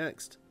coming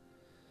next.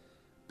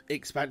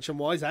 Expansion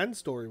wise and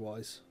story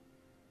wise.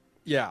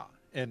 Yeah,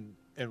 and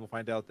we'll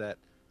find out that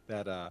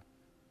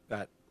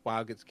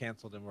WoW gets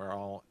canceled and we're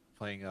all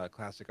playing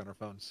Classic on our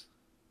phones.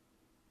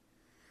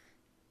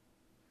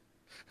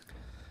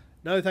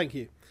 No, thank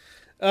you.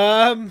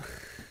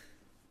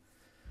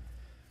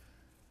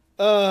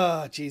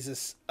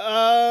 Jesus.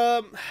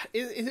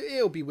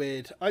 It'll be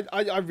weird.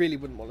 I really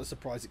wouldn't want a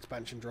surprise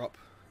expansion drop.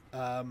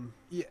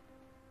 Yeah.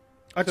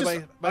 By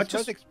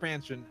surprise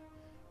expansion,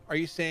 are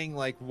you saying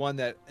like one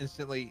that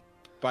instantly,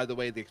 by the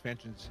way, the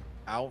expansion's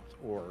out,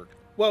 or?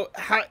 Well,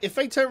 if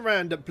they turned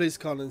around at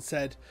BlizzCon and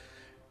said,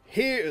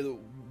 "Here,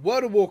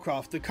 World of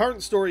Warcraft, the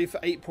current story for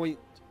 8 point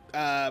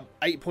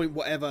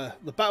whatever,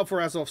 the Battle for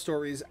Azeroth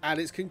stories, and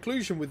its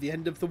conclusion with the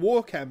end of the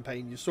war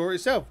campaign. You saw it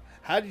yourself.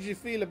 How did you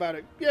feel about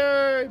it?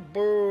 Yay,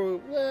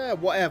 boo, yeah,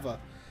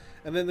 whatever."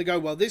 And then they go,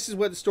 "Well, this is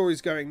where the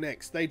story's going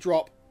next." They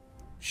drop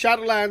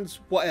Shadowlands,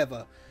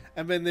 whatever,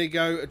 and then they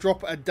go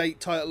drop a date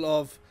title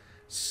of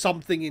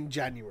something in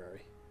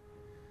January.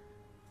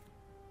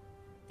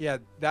 Yeah,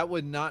 that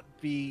would not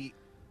be.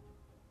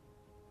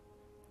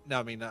 No,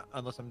 I mean, not,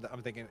 unless I'm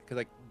thinking, because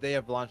like they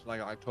have launched in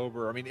like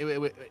October. I mean,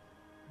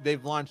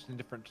 they've launched in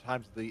different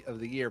times of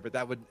the year, but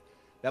that would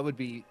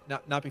be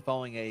not be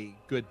following a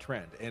good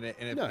trend. And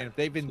if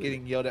they've been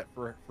getting yelled at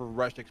for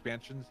rushed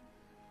expansions,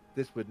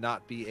 this would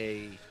not be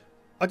a.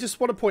 I just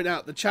want to point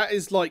out, the chat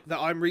is like that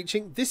I'm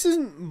reaching. This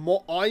isn't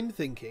what I'm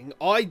thinking.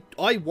 I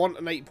want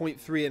an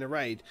 8.3 in a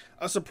raid.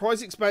 A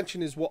surprise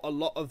expansion is what a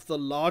lot of the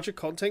larger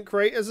content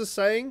creators are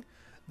saying,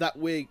 that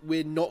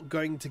we're not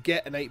going to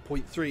get an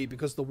 8.3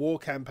 because the war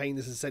campaign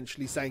is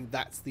essentially saying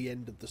that's the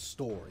end of the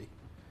story.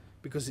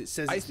 Because it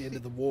says it's the end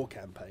of the war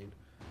campaign.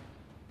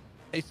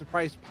 A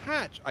surprise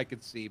patch I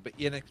could see, but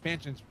an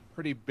expansion's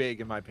pretty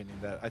big in my opinion,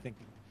 that I think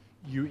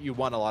you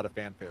want a lot of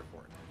fanfare for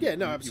it. Yeah,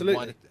 no,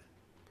 absolutely.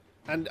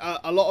 And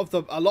a lot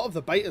of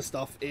the beta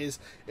stuff is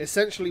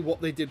essentially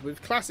what they did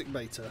with Classic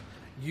beta.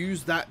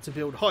 Use that to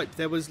build hype.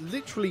 There was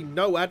literally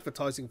no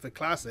advertising for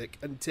Classic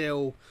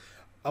until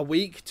a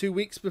week, 2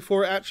 weeks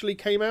before it actually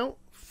came out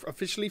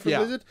officially from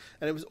Blizzard,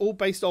 and it was all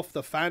based off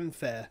the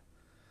fanfare.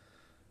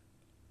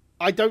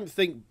 I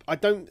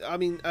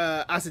mean,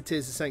 as it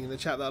is saying in the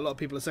chat that a lot of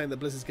people are saying that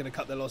Blizzard's going to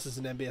cut their losses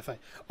in MBFA.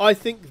 I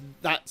think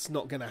that's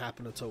not going to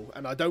happen at all,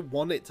 and I don't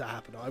want it to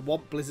happen. I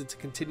want Blizzard to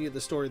continue the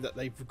story that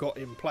they've got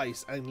in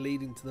place and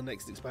lead into the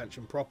next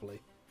expansion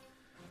properly.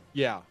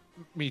 Yeah,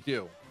 me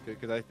too,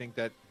 because I think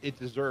that it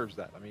deserves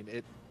that. I mean,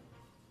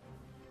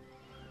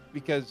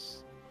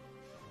 because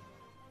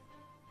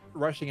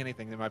rushing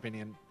anything, in my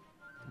opinion,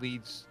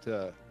 leads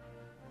to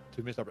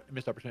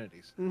missed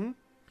opportunities. Mm-hmm.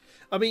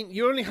 I mean,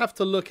 you only have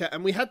to look at,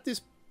 and we had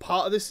this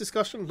part of this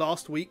discussion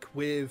last week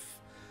with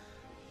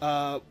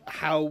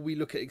how we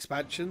look at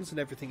expansions and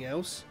everything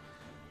else.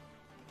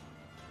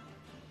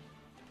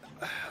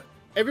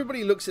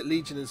 Everybody looks at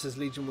Legion and says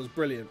Legion was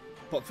brilliant,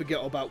 but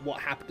forget about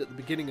what happened at the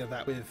beginning of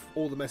that with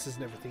all the messes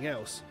and everything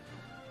else.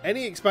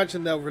 Any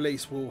expansion they'll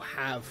release will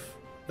have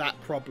that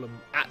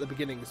problem at the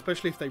beginning,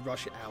 especially if they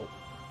rush it out.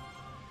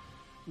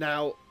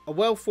 Now, a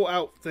well thought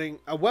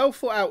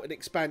out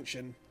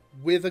expansion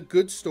with a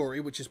good story,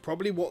 which is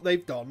probably what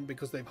they've done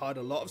because they've hired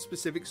a lot of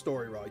specific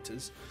story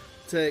writers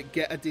to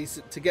get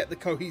the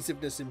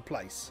cohesiveness in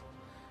place.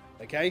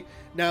 Okay,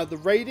 now the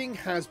raiding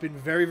has been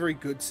very, very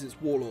good since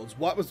Warlords.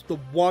 What was the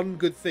one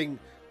good thing,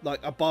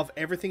 like above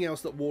everything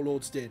else that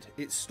Warlords did?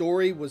 Its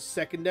story was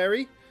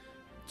secondary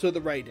to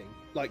the raiding.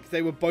 Like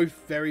they were both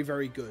very,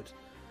 very good.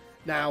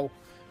 Now,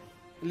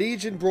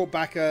 Legion brought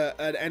back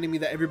an enemy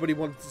that everybody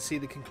wanted to see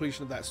the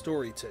conclusion of that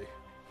story to.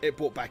 It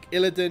brought back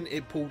Illidan,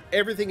 it pulled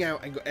everything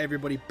out and got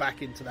everybody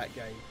back into that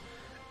game.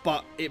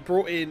 But it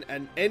brought in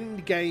an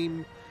end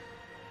game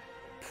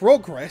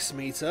progress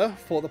meter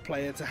for the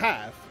player to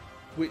have,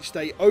 which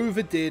they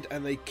overdid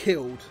and they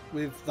killed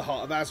with the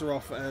Heart of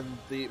Azeroth and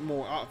the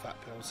more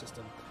artifact power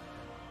system.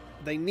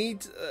 They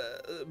need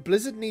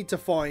Blizzard need to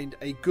find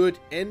a good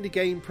end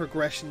game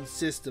progression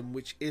system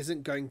which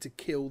isn't going to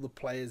kill the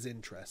player's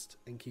interest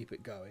and keep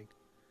it going.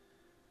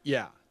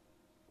 Yeah,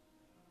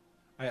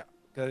 I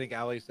think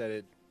Ali said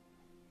it.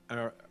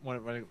 I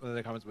remember one of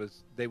the comments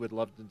was they would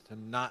love to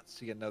not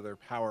see another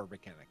power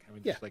mechanic. I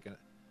mean, just like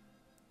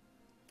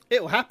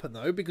it'll happen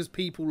though because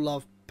people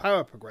love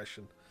power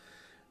progression.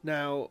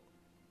 Now,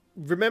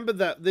 remember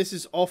that this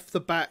is off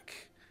the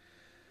back.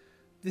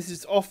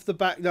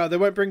 No, they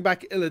won't bring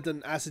back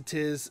Illidan as it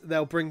is.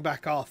 They'll bring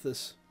back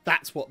Arthas.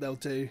 That's what they'll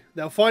do.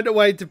 They'll find a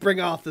way to bring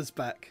Arthas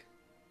back.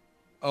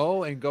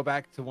 Oh, and go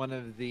back to one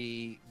of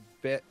the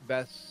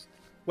best.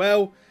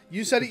 Well,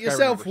 you said it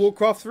yourself.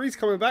 Warcraft 3 is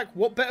coming back.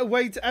 What better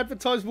way to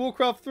advertise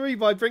Warcraft 3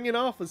 by bringing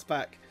Arthas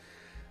back?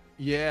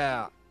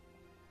 Yeah,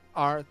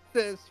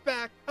 Arthas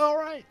back. All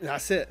right,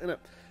 that's it, isn't it?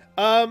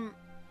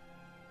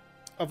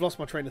 I've lost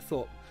my train of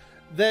thought.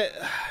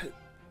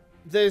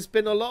 There's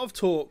been a lot of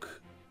talk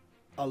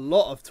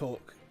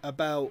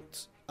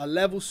about a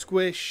level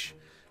squish,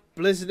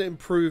 Blizzard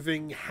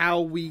improving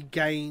how we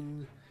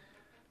gain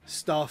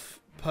stuff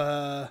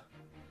per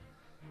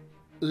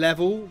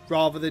level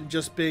rather than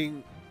just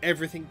being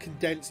everything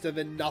condensed and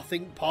then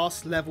nothing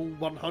past level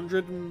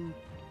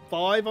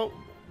 105, I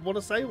want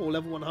to say, or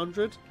level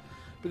 100.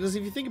 Because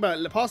if you think about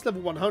it, past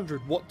level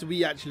 100, what do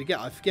we actually get?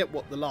 I forget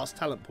what the last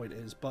talent point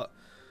is, but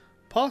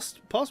past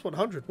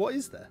 100, what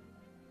is there?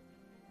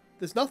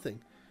 There's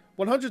nothing.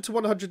 100 to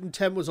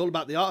 110 was all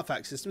about the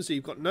artifact system, so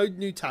you've got no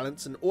new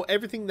talents, and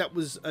everything that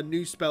was a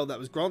new spell that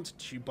was granted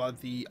to you by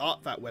the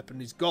artifact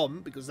weapon is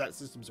gone because that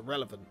system's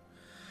irrelevant.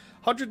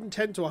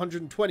 110 to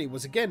 120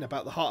 was again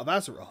about the Heart of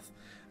Azeroth,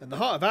 and the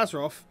Heart of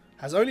Azeroth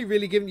has only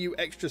really given you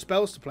extra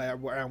spells to play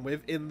around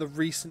with in the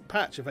recent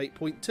patch of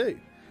 8.2,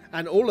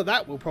 and all of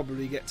that will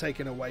probably get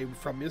taken away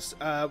from us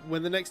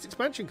when the next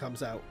expansion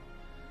comes out.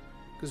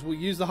 Because we'll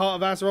use the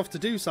Heart of Azeroth to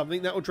do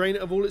something that will drain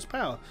it of all its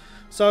power.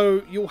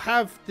 So you'll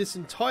have this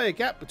entire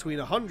gap between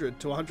 100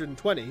 to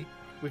 120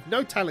 with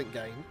no talent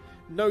gain,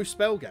 no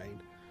spell gain.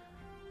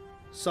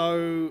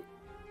 So,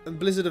 and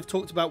Blizzard have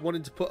talked about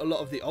wanting to put a lot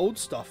of the old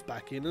stuff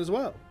back in as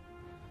well.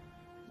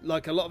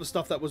 Like a lot of the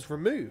stuff that was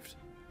removed.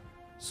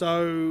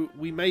 So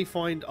we may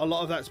find a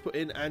lot of that's put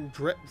in and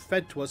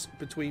fed to us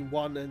between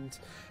 1 and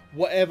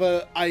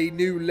whatever a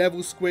new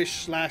level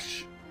squish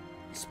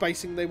 /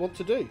 spacing they want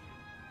to do.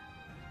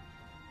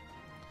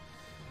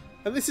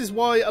 And this is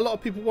why a lot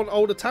of people want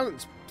older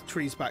talent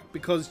trees back,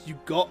 because you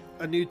got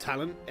a new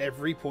talent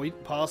every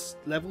point past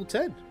level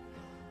 10.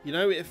 You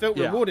know, it felt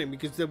rewarding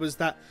because there was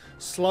that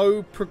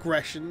slow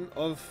progression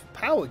of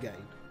power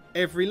gain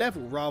every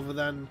level rather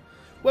than,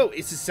 well,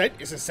 it's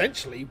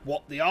essentially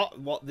what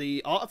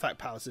the artifact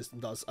power system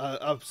does,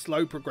 a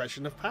slow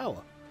progression of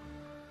power.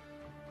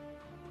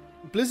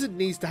 Blizzard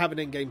needs to have an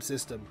end game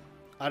system,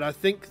 and I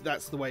think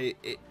that's the way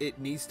it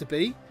needs to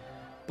be,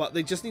 but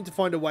they just need to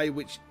find a way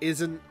which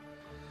isn't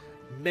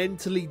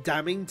mentally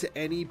damning to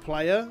any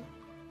player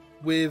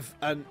with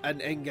an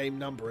end game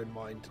number in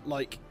mind.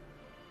 Like,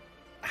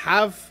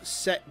 have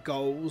set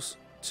goals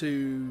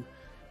to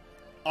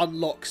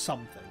unlock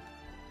something,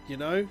 you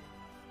know?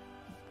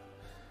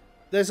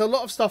 There's a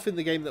lot of stuff in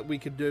the game that we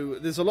could do.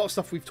 There's a lot of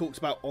stuff we've talked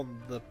about on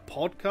the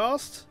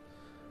podcast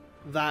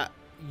that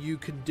you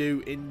can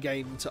do in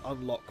game to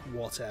unlock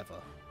whatever,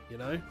 you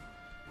know?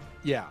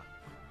 Yeah.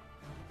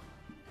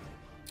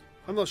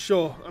 I'm not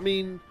sure. I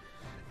mean,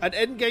 an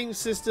end game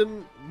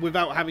system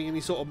without having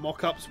any sort of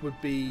mock-ups would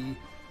be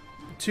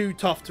too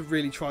tough to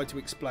really try to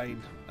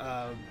explain.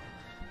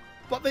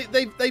 But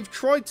they've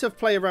tried to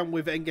play around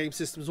with end game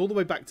systems all the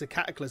way back to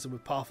Cataclysm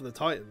with Path of the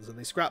Titans, and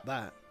they scrapped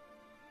that.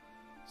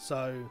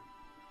 So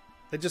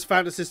they just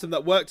found a system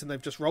that worked and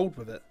they've just rolled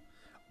with it.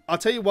 I'll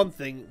tell you one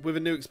thing with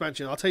a new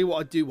expansion. I'll tell you what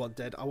I do want,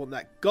 Dead. I want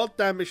that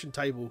goddamn mission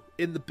table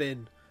in the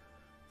bin.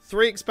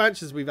 3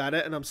 expansions we've had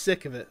it, and I'm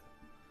sick of it.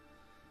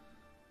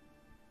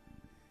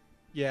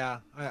 Yeah,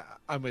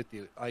 I'm with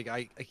you.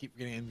 I keep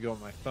getting to go on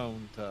my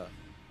phone to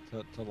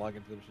log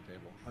into the mission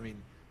table. I mean,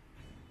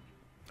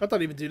 I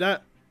don't even do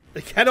that. I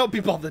cannot be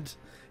bothered.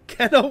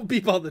 Cannot be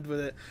bothered with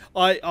it.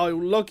 I'll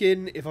log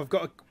in if I've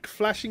got a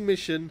flashing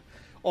mission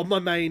on my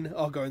main.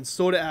 I'll go and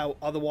sort it out.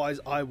 Otherwise,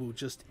 I will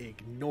just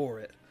ignore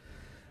it.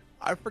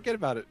 I forget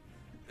about it,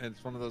 and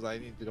it's one of those I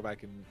need to go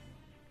back and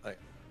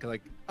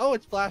like, oh,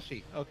 it's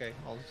flashy. Okay,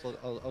 I'll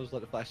just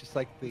let it flash. It's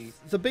like the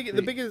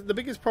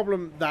biggest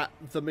problem that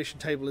the mission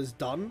table has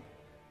done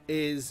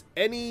is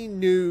any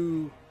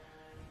new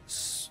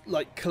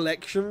like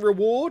collection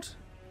reward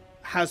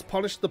has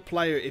punished the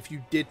player if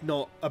you did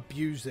not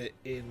abuse it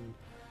in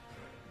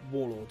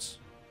Warlords.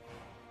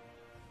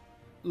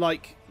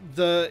 Like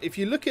if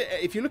you look at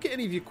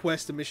any of your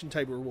quest and mission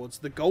table rewards,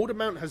 the gold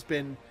amount has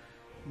been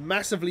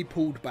massively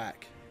pulled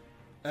back,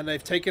 and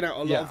they've taken out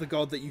a lot of the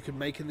gold that you can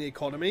make in the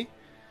economy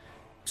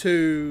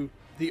to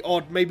the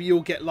odd. Maybe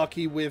you'll get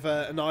lucky with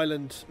an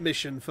island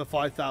mission for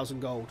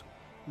 5,000 gold,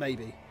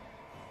 maybe,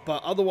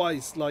 but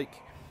otherwise, like,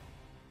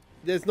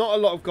 there's not a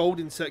lot of gold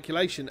in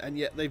circulation, and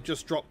yet they've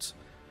just dropped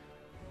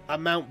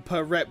amount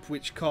per rep,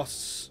 which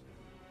costs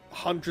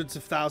hundreds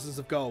of thousands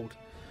of gold.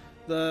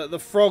 The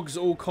frogs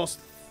all cost.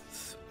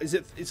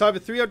 It's either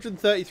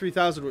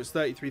 333,000 or it's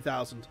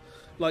 33,000.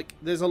 Like,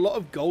 there's a lot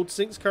of gold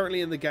sinks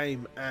currently in the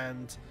game,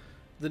 and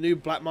the new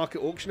black market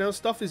auction house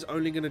stuff is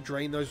only going to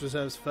drain those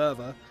reserves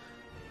further.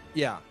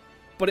 Yeah,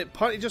 but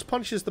it just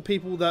punishes the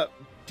people that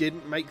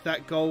didn't make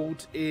that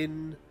gold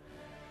in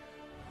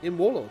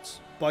Warlords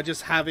by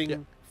just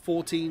having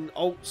 14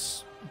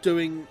 alts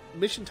doing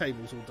mission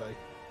tables all day.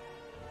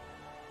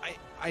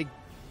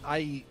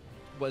 I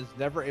was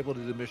never able to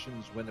do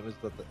missions when it was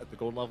at the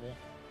gold level,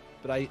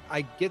 but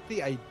I get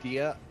the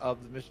idea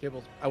of the mission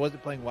tables. I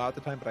wasn't playing WoW at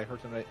the time, but I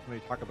heard somebody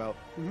talk about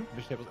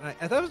mission tables, and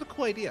I thought it was a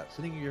cool idea,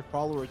 sending your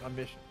followers on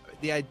mission.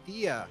 The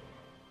idea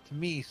to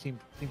me seemed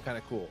kind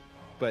of cool,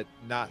 but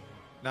not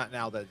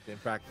now that in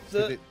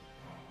practice.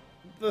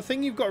 The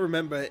thing you've got to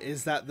remember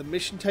is that the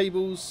mission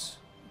tables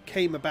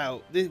came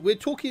about. We're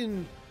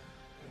talking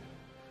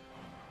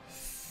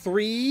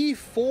 3,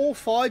 4,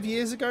 5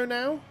 years ago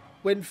now,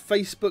 when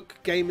Facebook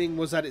gaming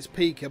was at its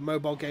peak and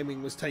mobile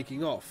gaming was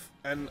taking off.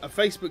 And a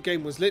Facebook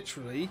game was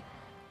literally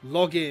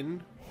log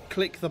in,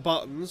 click the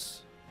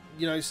buttons,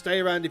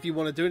 stay around if you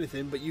want to do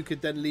anything, but you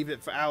could then leave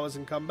it for hours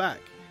and come back.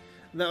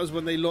 And that was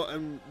when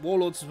and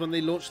Warlords was when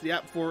they launched the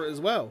app for it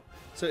as well.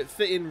 So it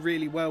fit in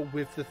really well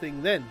with the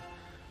thing then.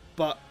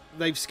 But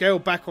they've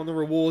scaled back on the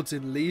rewards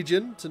in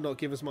Legion to not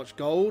give as much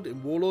gold.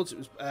 In Warlords, it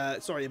was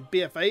in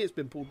BFA, it's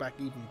been pulled back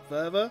even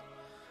further.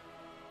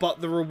 But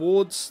the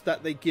rewards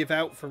that they give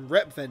out from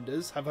rep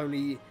vendors have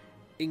only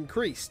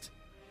increased,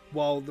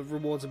 while the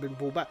rewards have been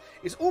pulled back.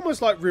 It's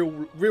almost like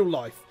real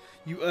life.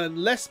 You earn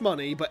less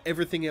money, but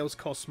everything else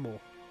costs more.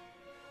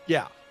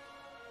 Yeah.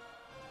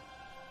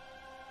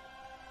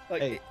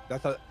 Like, hey,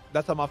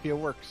 that's how Mafia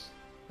works.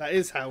 That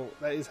is how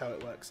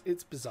it works.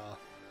 It's bizarre.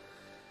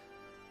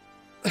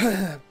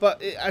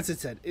 But as I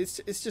said, it's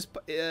just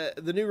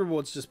the new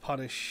rewards just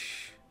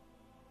punish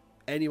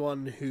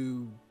anyone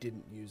who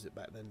didn't use it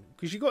back then,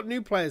 because you've got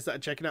new players that are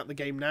checking out the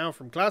game now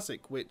from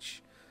Classic,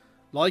 which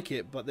like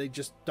it, but they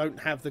just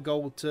don't have the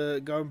gold to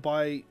go and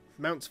buy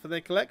mounts for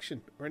their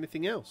collection or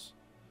anything else.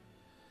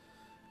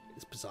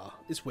 It's bizarre.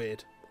 It's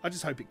weird. I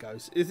just hope it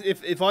goes.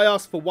 If I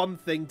ask for one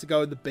thing to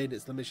go in the bin,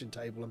 it's the mission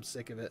table. I'm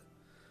sick of it.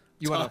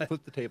 You want to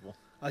flip the table?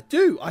 I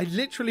do. I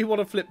literally want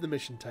to flip the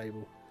mission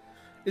table.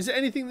 Is there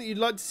anything that you'd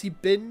like to see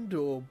binned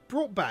or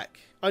brought back?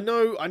 I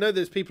know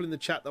there's people in the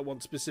chat that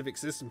want specific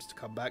systems to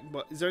come back,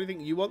 but is there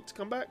anything you want to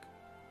come back?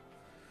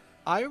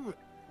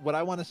 What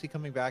I want to see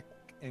coming back,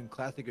 and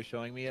Classic is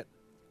showing me it.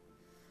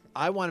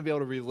 I want to be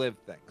able to relive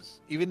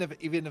things, even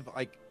if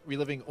like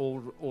reliving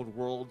old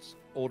worlds,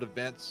 old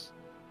events,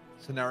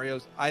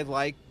 scenarios. I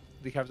like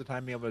the kind of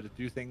time being able to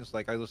do things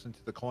like I listened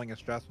to the Calling of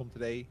Strathholm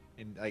today,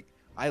 and like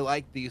I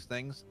like these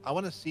things. I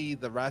want to see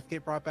the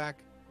Wrathgate brought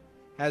back.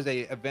 Has a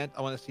event.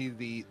 I want to see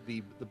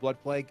the Blood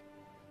Plague.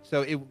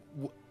 So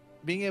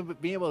being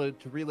able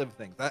to relive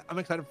things. I'm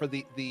excited for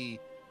the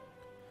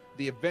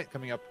event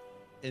coming up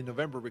in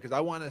November, because I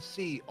want to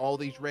see all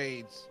these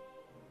raids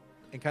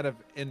and kind of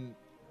in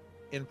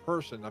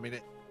person. I mean,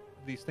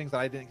 these things that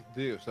I didn't get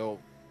to do. So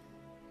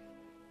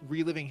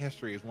reliving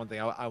history is one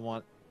thing I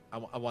want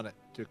it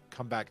to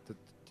come back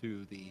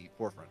to the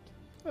forefront.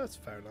 That's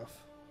fair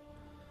enough.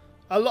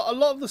 A lot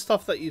of the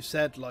stuff that you've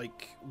said,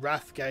 like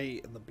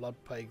Wrathgate and the Blood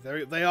Plague,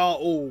 they are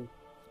all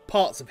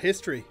parts of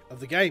history of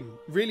the game.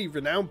 Really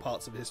renowned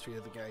parts of history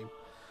of the game.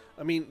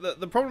 I mean,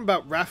 the problem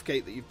about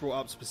Wrathgate that you've brought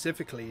up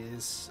specifically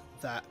is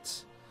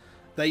that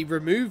they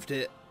removed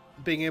it,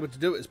 being able to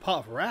do it as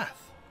part of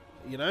Wrath.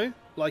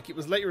 Like, it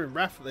was later in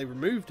Wrath that they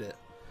removed it.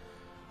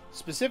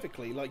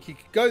 Specifically, like, you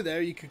could go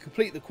there, you could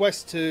complete the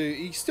quest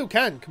you still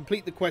can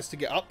complete the quest to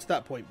get up to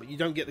that point, but you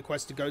don't get the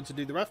quest to go to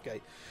do the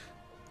Wrathgate.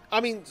 I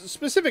mean,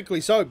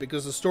 specifically so,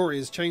 because the story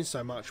has changed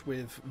so much,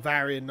 with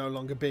Varian no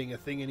longer being a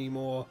thing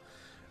anymore.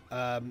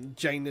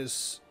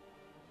 Jaina's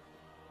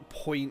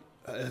point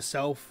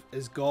herself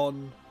is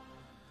gone.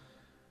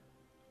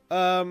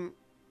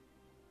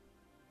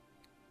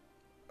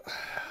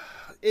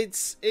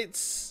 It's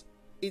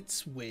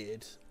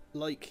weird.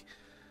 Like,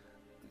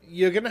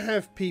 you're gonna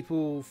have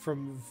people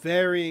from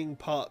varying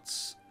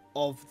parts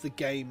of the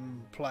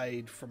game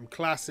played, from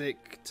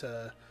Classic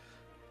to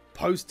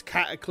post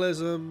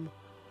Cataclysm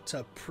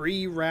to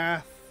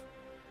pre-Wrath,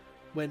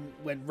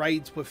 when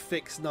raids were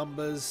fixed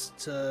numbers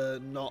to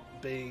not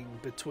being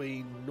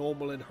between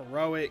normal and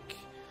heroic,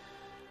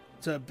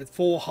 to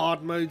before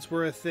hard modes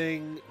were a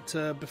thing,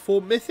 to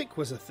before mythic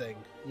was a thing.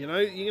 You know,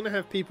 you're going to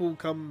have people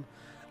come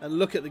and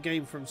look at the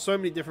game from so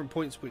many different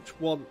points which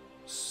want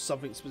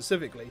something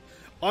specifically.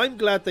 I'm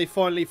glad they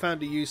finally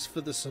found a use for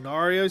the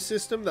scenario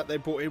system that they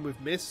brought in with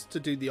Myst to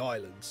do the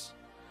islands.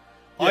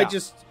 Yeah.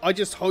 I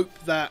just hope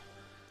that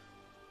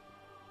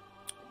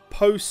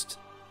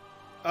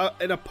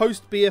in a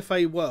post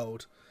BFA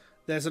world,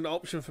 there's an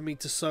option for me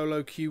to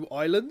solo queue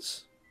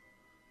islands,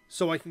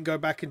 so I can go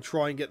back and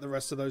try and get the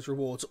rest of those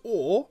rewards,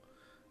 or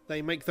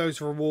they make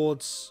those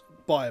rewards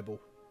buyable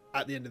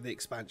at the end of the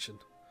expansion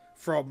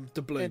from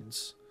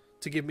doubloons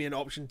to give me an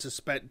option to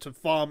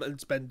farm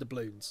and spend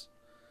doubloons.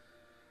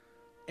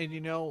 And,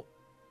 you know,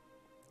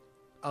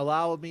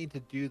 allow me to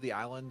do the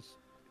islands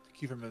to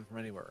queue from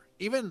anywhere.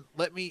 Even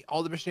let me,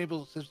 all the mission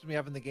table systems we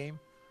have in the game,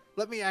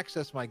 let me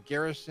access my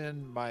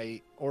garrison,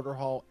 my order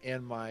hall,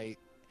 and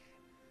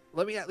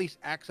let me at least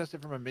access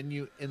it from a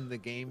menu in the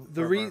game.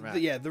 The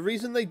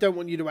reason they don't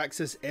want you to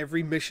access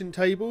every mission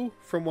table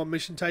from one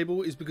mission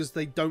table is because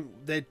they're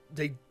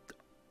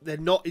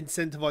not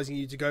incentivizing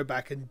you to go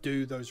back and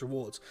do those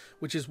rewards,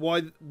 which is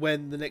why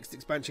when the next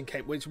expansion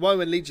came, when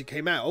Legion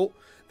came out,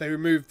 they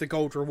removed the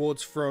gold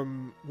rewards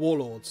from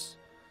Warlords,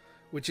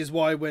 which is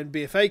why when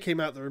BFA came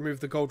out, they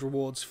removed the gold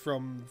rewards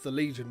from the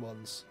Legion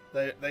ones.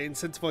 They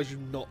incentivize you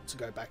not to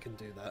go back and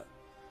do that.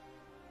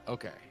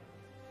 Okay.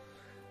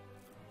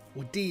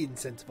 Or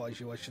de-incentivize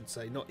you, I should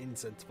say, not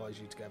incentivize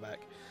you to go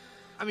back.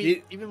 I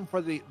mean, even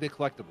for the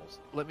collectibles,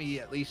 let me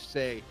at least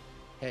say,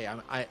 hey,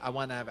 I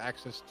want to have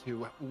access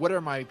to what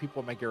are my people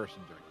in my garrison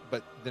doing.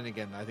 But then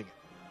again, I think,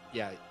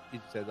 yeah, you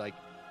said like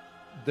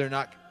they're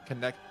not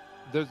connect.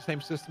 They're the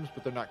same systems,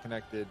 but they're not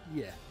connected.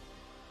 Yeah.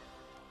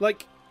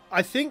 Like,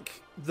 I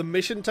think the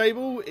mission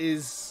table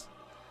is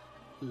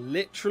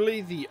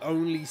literally the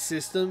only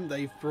system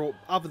they've brought,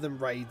 other than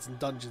raids and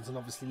dungeons and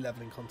obviously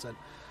leveling content.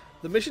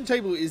 The mission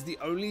table is the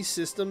only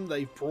system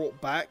they've brought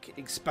back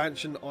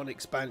expansion on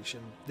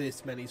expansion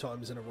this many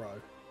times in a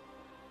row.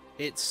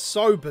 It's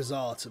so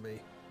bizarre to me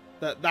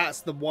that that's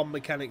the one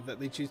mechanic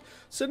that they choose.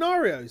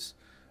 Scenarios.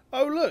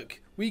 Oh,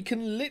 look, we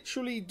can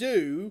literally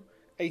do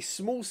a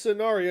small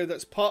scenario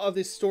that's part of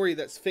this story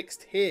that's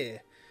fixed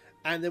here.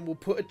 And then we'll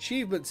put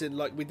achievements in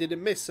like we did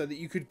in Myst so that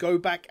you could go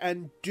back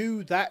and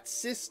do that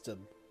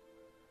system.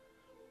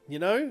 You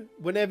know?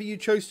 Whenever you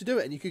chose to do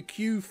it, and you could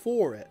queue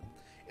for it.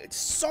 It's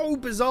so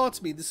bizarre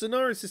to me. The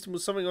scenario system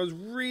was something I was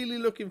really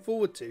looking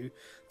forward to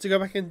go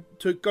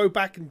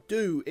back and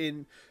do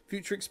in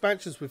future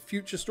expansions with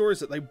future stories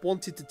that they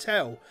wanted to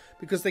tell,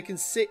 because they can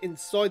sit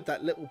inside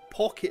that little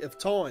pocket of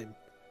time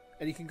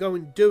and you can go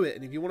and do it.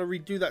 And if you want to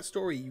redo that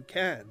story, you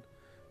can,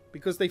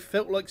 because they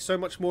felt like so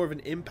much more of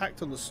an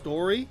impact on the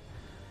story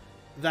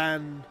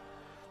than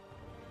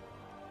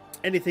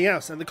anything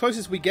else. And the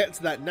closest we get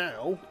to that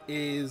now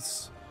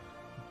is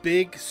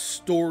big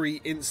story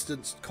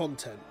instanced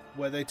content,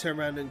 where they turn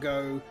around and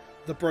go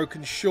the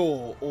Broken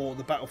Shore or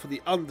the Battle for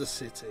the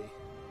Undercity,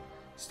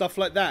 stuff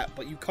like that.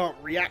 But you can't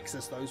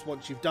re-access those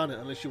once you've done it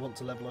unless you want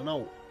to level an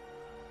alt.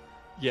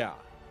 Yeah.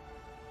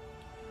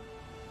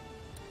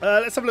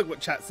 Let's have a look at what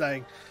chat's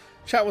saying.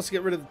 Chat wants to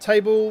get rid of the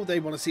table. They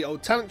want to see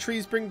old talent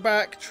trees bring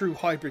back true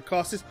hybrid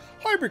classes.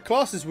 Hybrid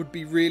classes would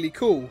be really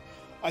cool.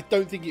 I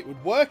don't think it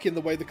would work in the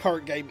way the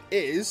current game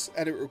is,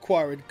 and it would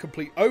require a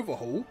complete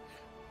overhaul,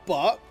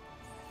 but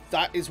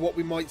that is what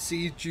we might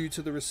see due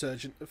to the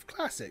resurgence of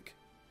Classic.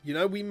 You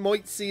know, we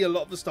might see a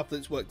lot of the stuff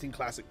that's worked in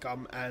Classic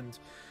come and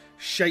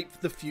shape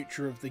the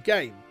future of the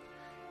game.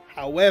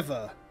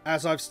 However,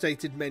 as I've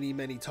stated many,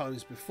 many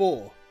times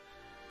before,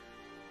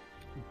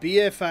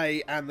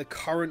 BFA and the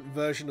current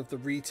version of the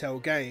retail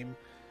game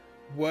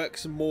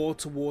works more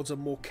towards a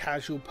more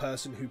casual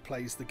person who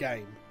plays the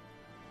game,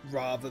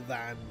 rather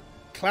than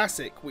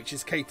Classic, which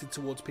is catered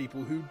towards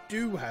people who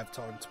do have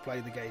time to play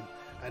the game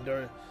and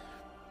are,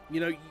 you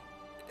know,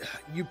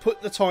 you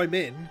put the time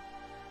in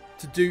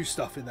to do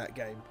stuff in that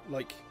game.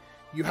 Like,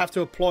 you have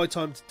to apply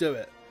time to do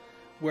it.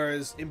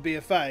 Whereas in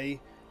BFA,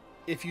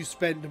 if you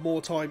spend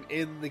more time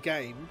in the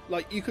game,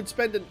 like you could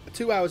spend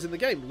 2 hours in the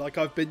game, like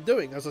I've been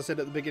doing, as I said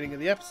at the beginning of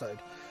the episode,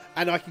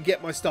 and I can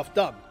get my stuff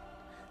done.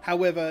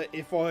 However,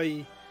 if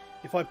I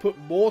put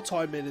more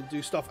time in and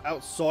do stuff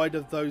outside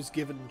of those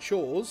given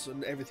chores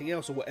and everything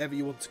else, or whatever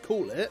you want to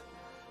call it,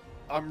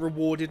 I'm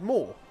rewarded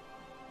more.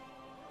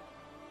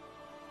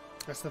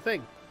 That's the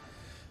thing.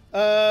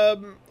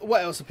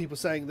 What else are people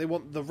saying? They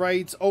want the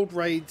raids, old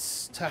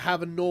raids, to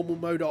have a normal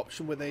mode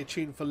option where they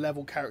attune for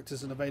level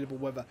characters and available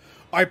weather.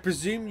 I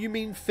presume you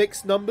mean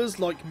fixed numbers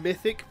like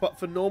Mythic, but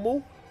for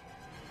normal?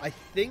 I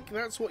think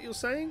that's what you're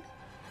saying.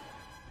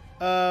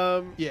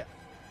 Yeah,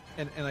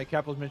 and like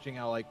Cap was mentioning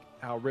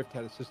how Rift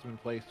had a system in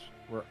place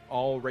where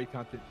all raid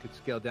content could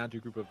scale down to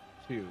a group of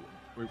 2.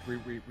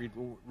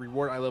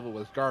 Reward eye level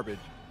was garbage.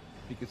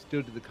 You could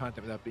still do the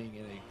content without being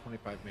in a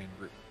 25-man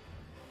group.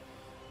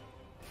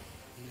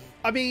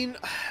 I mean,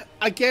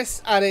 I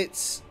guess at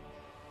its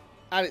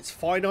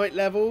finite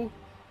level,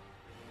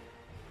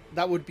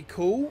 that would be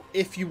cool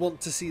if you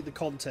want to see the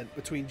content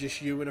between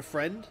just you and a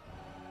friend,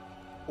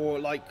 or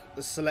like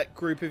a select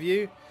group of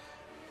you.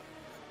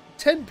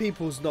 10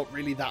 people's not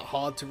really that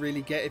hard to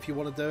really get if you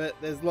want to do it.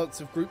 There's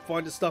lots of group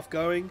finder stuff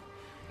going,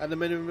 and the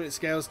minimum it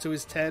scales to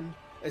is 10.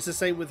 It's the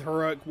same with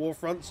Heroic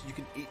Warfronts.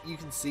 You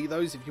can see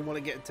those if you want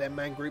to get a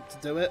 10-man group to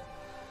do it.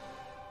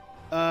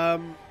 I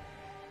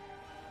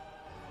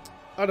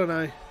don't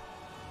know.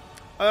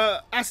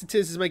 Acid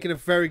Tears is making a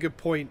very good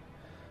point.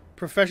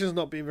 Professions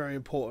not being very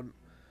important.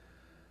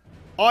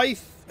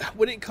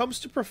 When it comes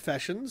to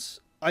professions,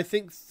 I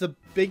think the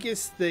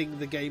biggest thing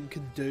the game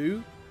can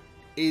do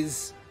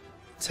is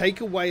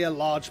take away a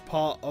large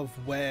part of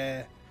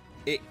where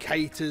it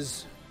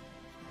caters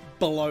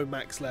below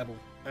max level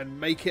and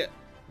make it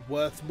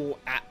worth more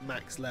at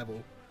max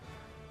level.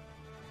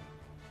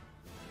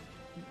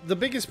 The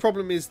biggest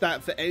problem is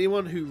that for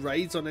anyone who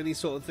raids on any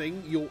sort of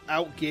thing, you'll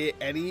outgear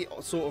any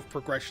sort of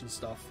progression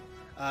stuff.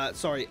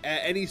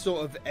 Any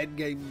sort of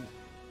endgame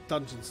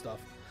dungeon stuff.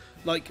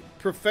 Like,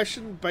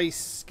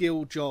 profession-based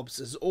skill jobs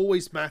has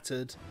always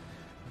mattered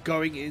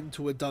going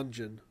into a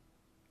dungeon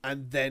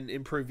and then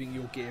improving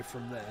your gear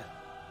from there.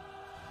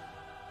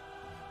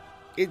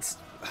 It's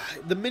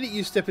the minute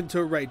you step into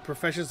a raid,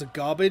 professions are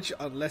garbage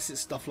unless it's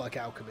stuff like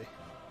alchemy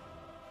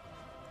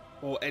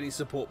or any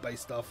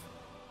support-based stuff.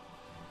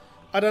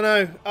 I don't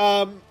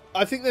know.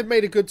 I think they've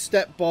made a good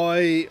step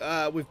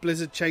by with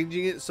Blizzard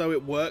changing it so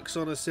it works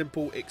on a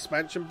simple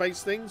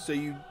expansion-based thing, so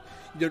you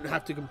don't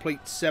have to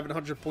complete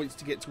 700 points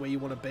to get to where you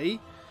want to be.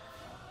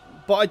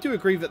 But I do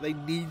agree that they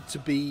need to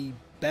be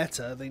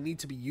better. They need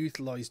to be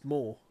utilized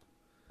more.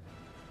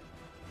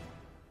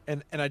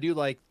 And I do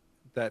like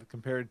that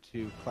compared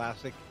to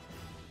Classic,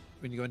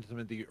 when you go into some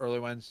of the early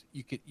ones,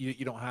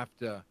 you don't have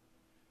to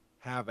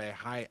have a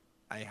high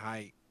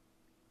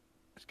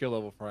skill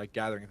level for like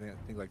gathering and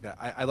things like that.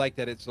 I like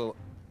that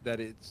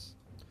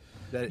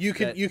you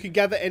can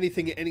gather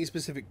anything at any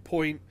specific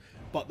point,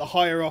 but the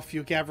higher off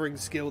your gathering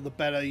skill, the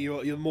better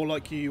you're more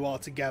likely you are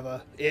to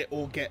gather it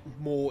or get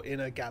more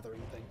in a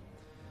gathering thing.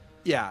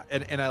 Yeah,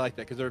 and I like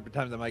that because there have been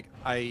times I'm like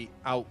I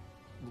will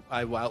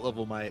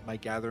out-level my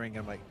gathering.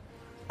 I'm like,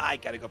 I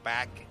got to go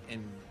back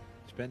and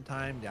spend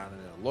time down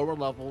at a lower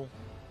level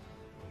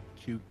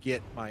to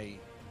get my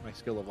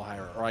skill level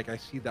higher. Or like I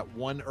see that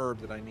one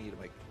herb that I need, I'm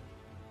like,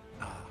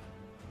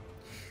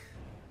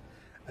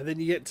 And then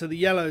you get to the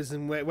yellows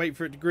and wait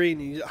for it to green.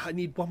 And I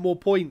need one more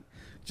point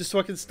just so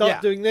I can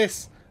start doing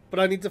this. But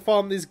I need to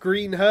farm this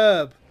green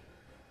herb.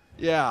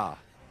 Yeah.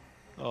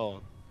 Oh.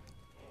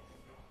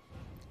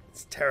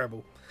 It's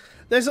terrible.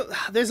 There's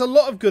a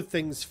lot of good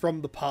things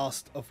from the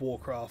past of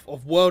Warcraft,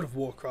 of World of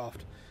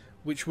Warcraft,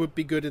 which would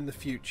be good in the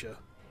future.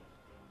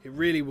 It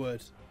really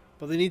would.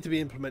 But they need to be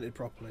implemented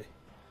properly.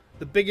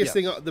 The biggest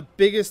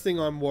thing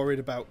I'm worried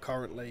about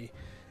currently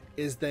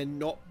is there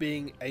not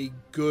being a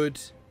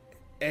good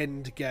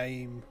end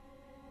game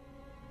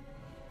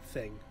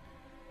thing.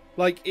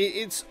 Like,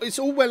 it's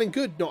all well and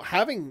good not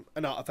having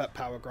an artifact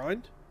power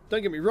grind.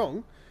 Don't get me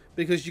wrong,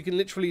 because you can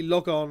literally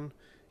log on,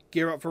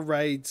 gear up for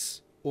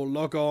raids, or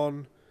log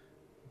on,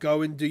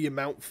 go and do your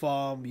mount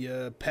farm,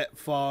 your pet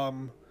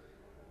farm,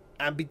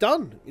 and be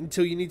done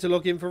until you need to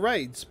log in for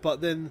raids.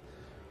 But then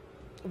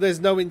there's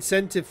no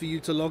incentive for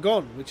you to log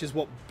on, which is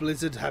what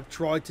Blizzard have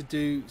tried to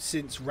do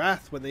since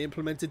Wrath when they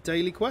implemented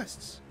daily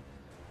quests.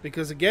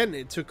 Because again,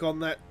 it took on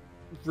that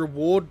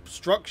reward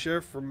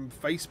structure from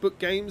Facebook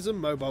games and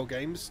mobile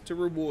games to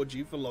reward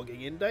you for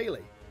logging in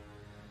daily.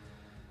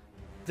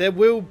 There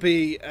will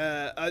be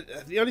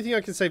the only thing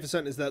I can say for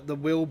certain is that there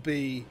will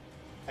be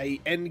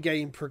a end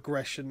game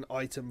progression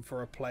item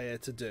for a player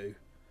to do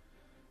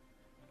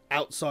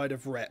outside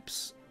of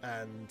reps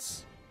and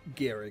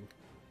gearing.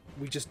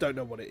 We just don't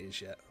know what it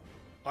is yet.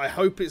 I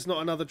hope it's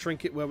not another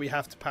trinket where we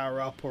have to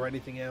power up or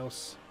anything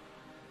else,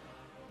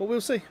 but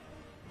we'll see.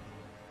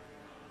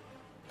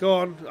 Go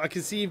on. I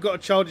can see you've got a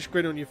childish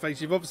grin on your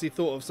face. You've obviously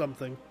thought of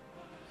something.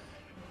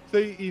 So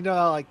you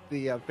know, like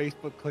the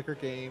Facebook clicker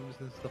games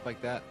and stuff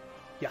like that.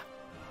 Yeah.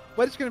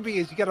 What it's going to be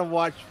is you got to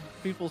watch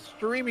people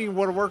streaming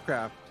World of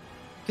Warcraft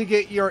to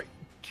get your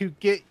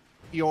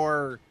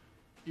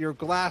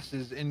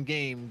glasses in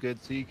game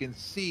good, so you can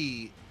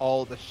see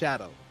all the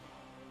shadow.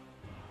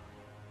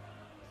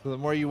 So the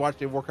more you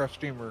watch a Warcraft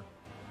streamer,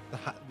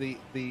 I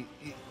mean,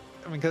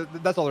 'cause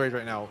that's all there is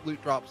right now.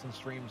 Loot drops and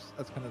streams.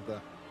 That's kind of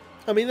the.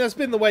 I mean, that's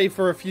been the way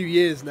for a few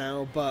years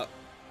now, but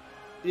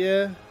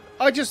yeah,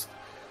 I've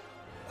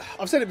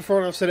said it before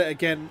and I've said it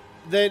again.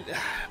 Then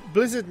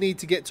Blizzard need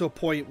to get to a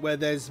point where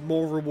there's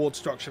more reward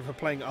structure for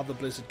playing other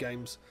Blizzard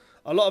games.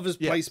 A lot of us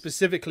play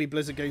specifically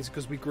Blizzard games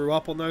because we grew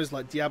up on those,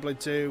 like Diablo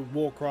 2,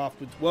 Warcraft,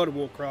 with World of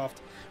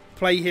Warcraft.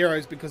 Play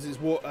Heroes because it's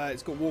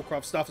got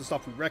Warcraft stuff and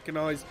stuff we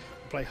recognise.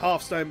 We play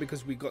Hearthstone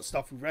because we got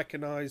stuff we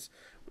recognise.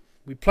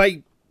 We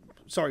play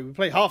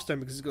Hearthstone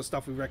because it's got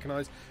stuff we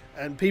recognise.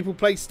 And people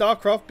play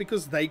StarCraft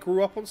because they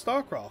grew up on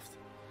StarCraft.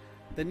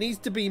 There needs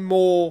to be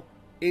more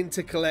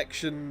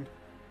intercollection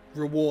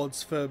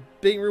rewards for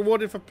being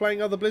rewarded for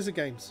playing other Blizzard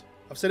games.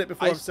 I've said it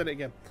before, I've said it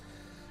again.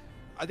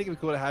 I think it'd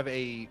be cool to have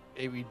a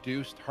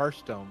reduced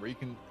Hearthstone where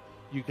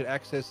you could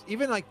access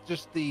even like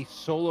just the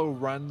solo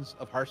runs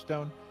of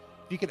Hearthstone.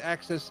 You could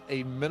access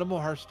a minimal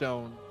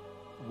Hearthstone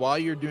while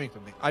you're doing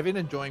something. I've been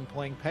enjoying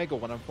playing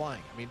Peggle when I'm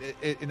flying. I mean,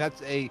 and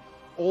that's a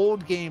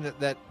old game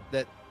that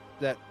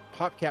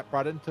PopCap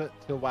brought into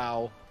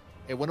WoW.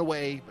 It went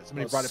away, but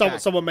somebody brought it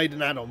back. Someone made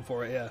an add-on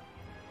for it, yeah.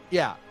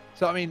 Yeah.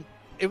 So I mean,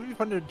 it would be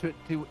fun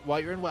to while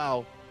you're in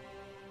WoW,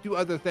 do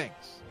other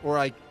things. Or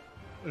like,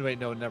 wait,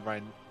 no, never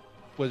mind.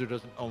 Blizzard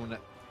doesn't own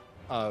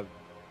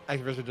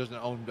Activision doesn't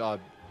own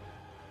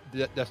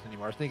Destiny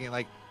anymore. I was thinking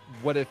like,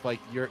 what if like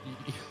your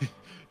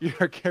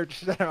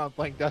character sat around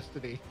playing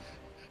Destiny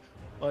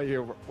while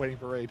you're waiting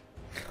for raid?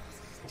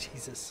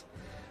 Jesus.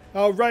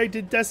 I'll raid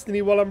in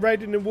Destiny while I'm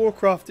raiding in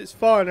Warcraft. It's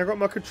fine. I got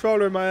my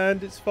controller in my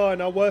hand. It's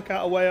fine. I'll work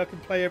out a way I can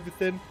play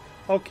everything.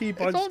 I'll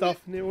keybind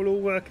stuff and it will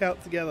all work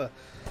out together.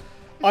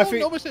 I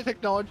think Novus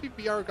technology,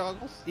 VR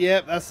goggles.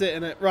 Yeah, that's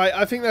it, innit? Right,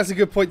 I think that's a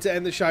good point to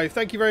end the show.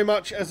 Thank you very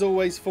much, as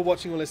always, for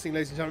watching or listening,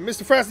 ladies and gentlemen.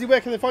 Mr. Frasley, where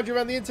can they find you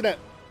around the internet?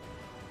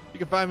 You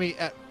can find me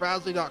at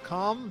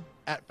Frasley.com,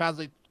 at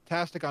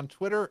Frasley-tastic on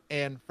Twitter,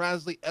 and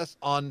FrasleyS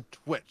on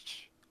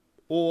Twitch.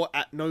 Or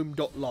at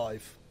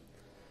gnome.live.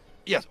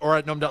 Yes, or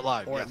at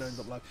gnome.live. Or yes. at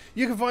gnome.live.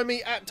 You can find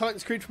me at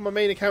Titans Creed from my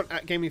main account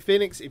at Gaming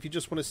Phoenix if you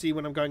just want to see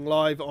when I'm going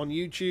live on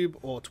YouTube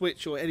or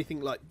Twitch or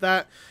anything like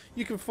that.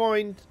 You can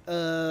find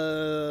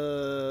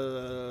the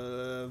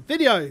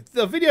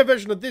video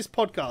version of this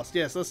podcast,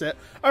 yes, that's it,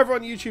 over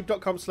on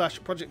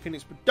youtube.com/Project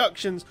Phoenix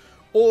Productions.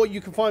 Or you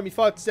can find me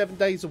 5 to 7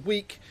 days a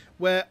week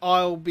where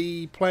I'll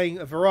be playing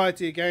a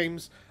variety of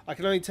games. I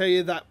can only tell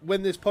you that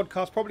when this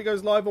podcast probably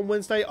goes live on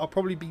Wednesday, I'll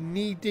probably be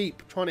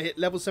knee-deep trying to hit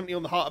level 70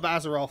 on the Heart of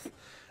Azeroth.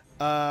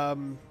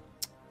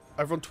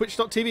 Over on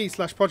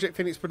twitch.tv/Project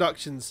Phoenix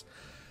Productions.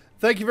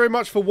 Thank you very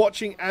much for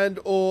watching and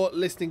or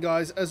listening,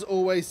 guys. As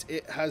always,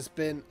 it has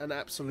been an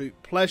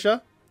absolute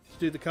pleasure to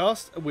do the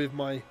cast with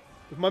my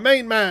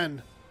main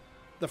man,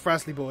 the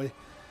Frasley boy.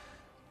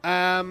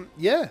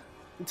 Yeah.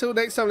 Until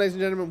next time, ladies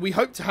and gentlemen, we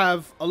hope to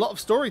have a lot of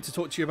story to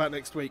talk to you about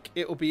next week.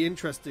 It will be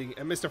interesting,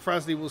 and Mr.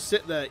 Frasley will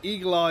sit there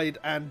eagle-eyed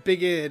and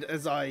big-eared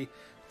as I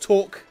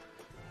talk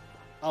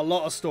a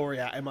lot of story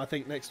at him, I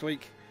think, next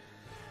week.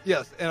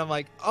 Yes, and I'm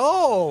like,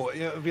 oh,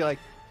 it would be like,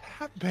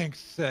 that makes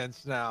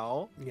sense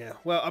now. Yeah,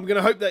 well, I'm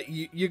gonna hope that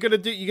you're gonna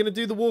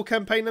do the war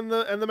campaign and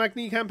the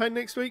Magni campaign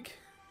next week.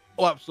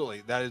 Oh,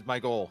 absolutely, that is my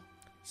goal.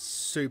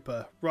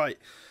 Super, right.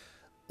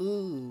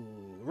 Ooh,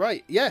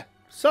 right, yeah.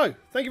 So,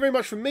 thank you very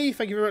much from me.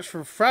 Thank you very much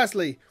from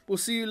Frasley. We'll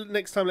see you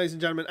next time, ladies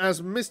and gentlemen.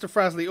 As Mr.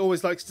 Frasley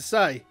always likes to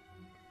say,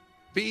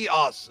 be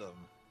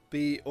awesome.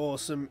 Be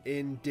awesome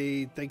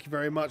indeed. Thank you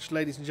very much,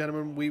 ladies and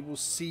gentlemen. We will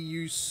see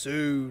you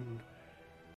soon.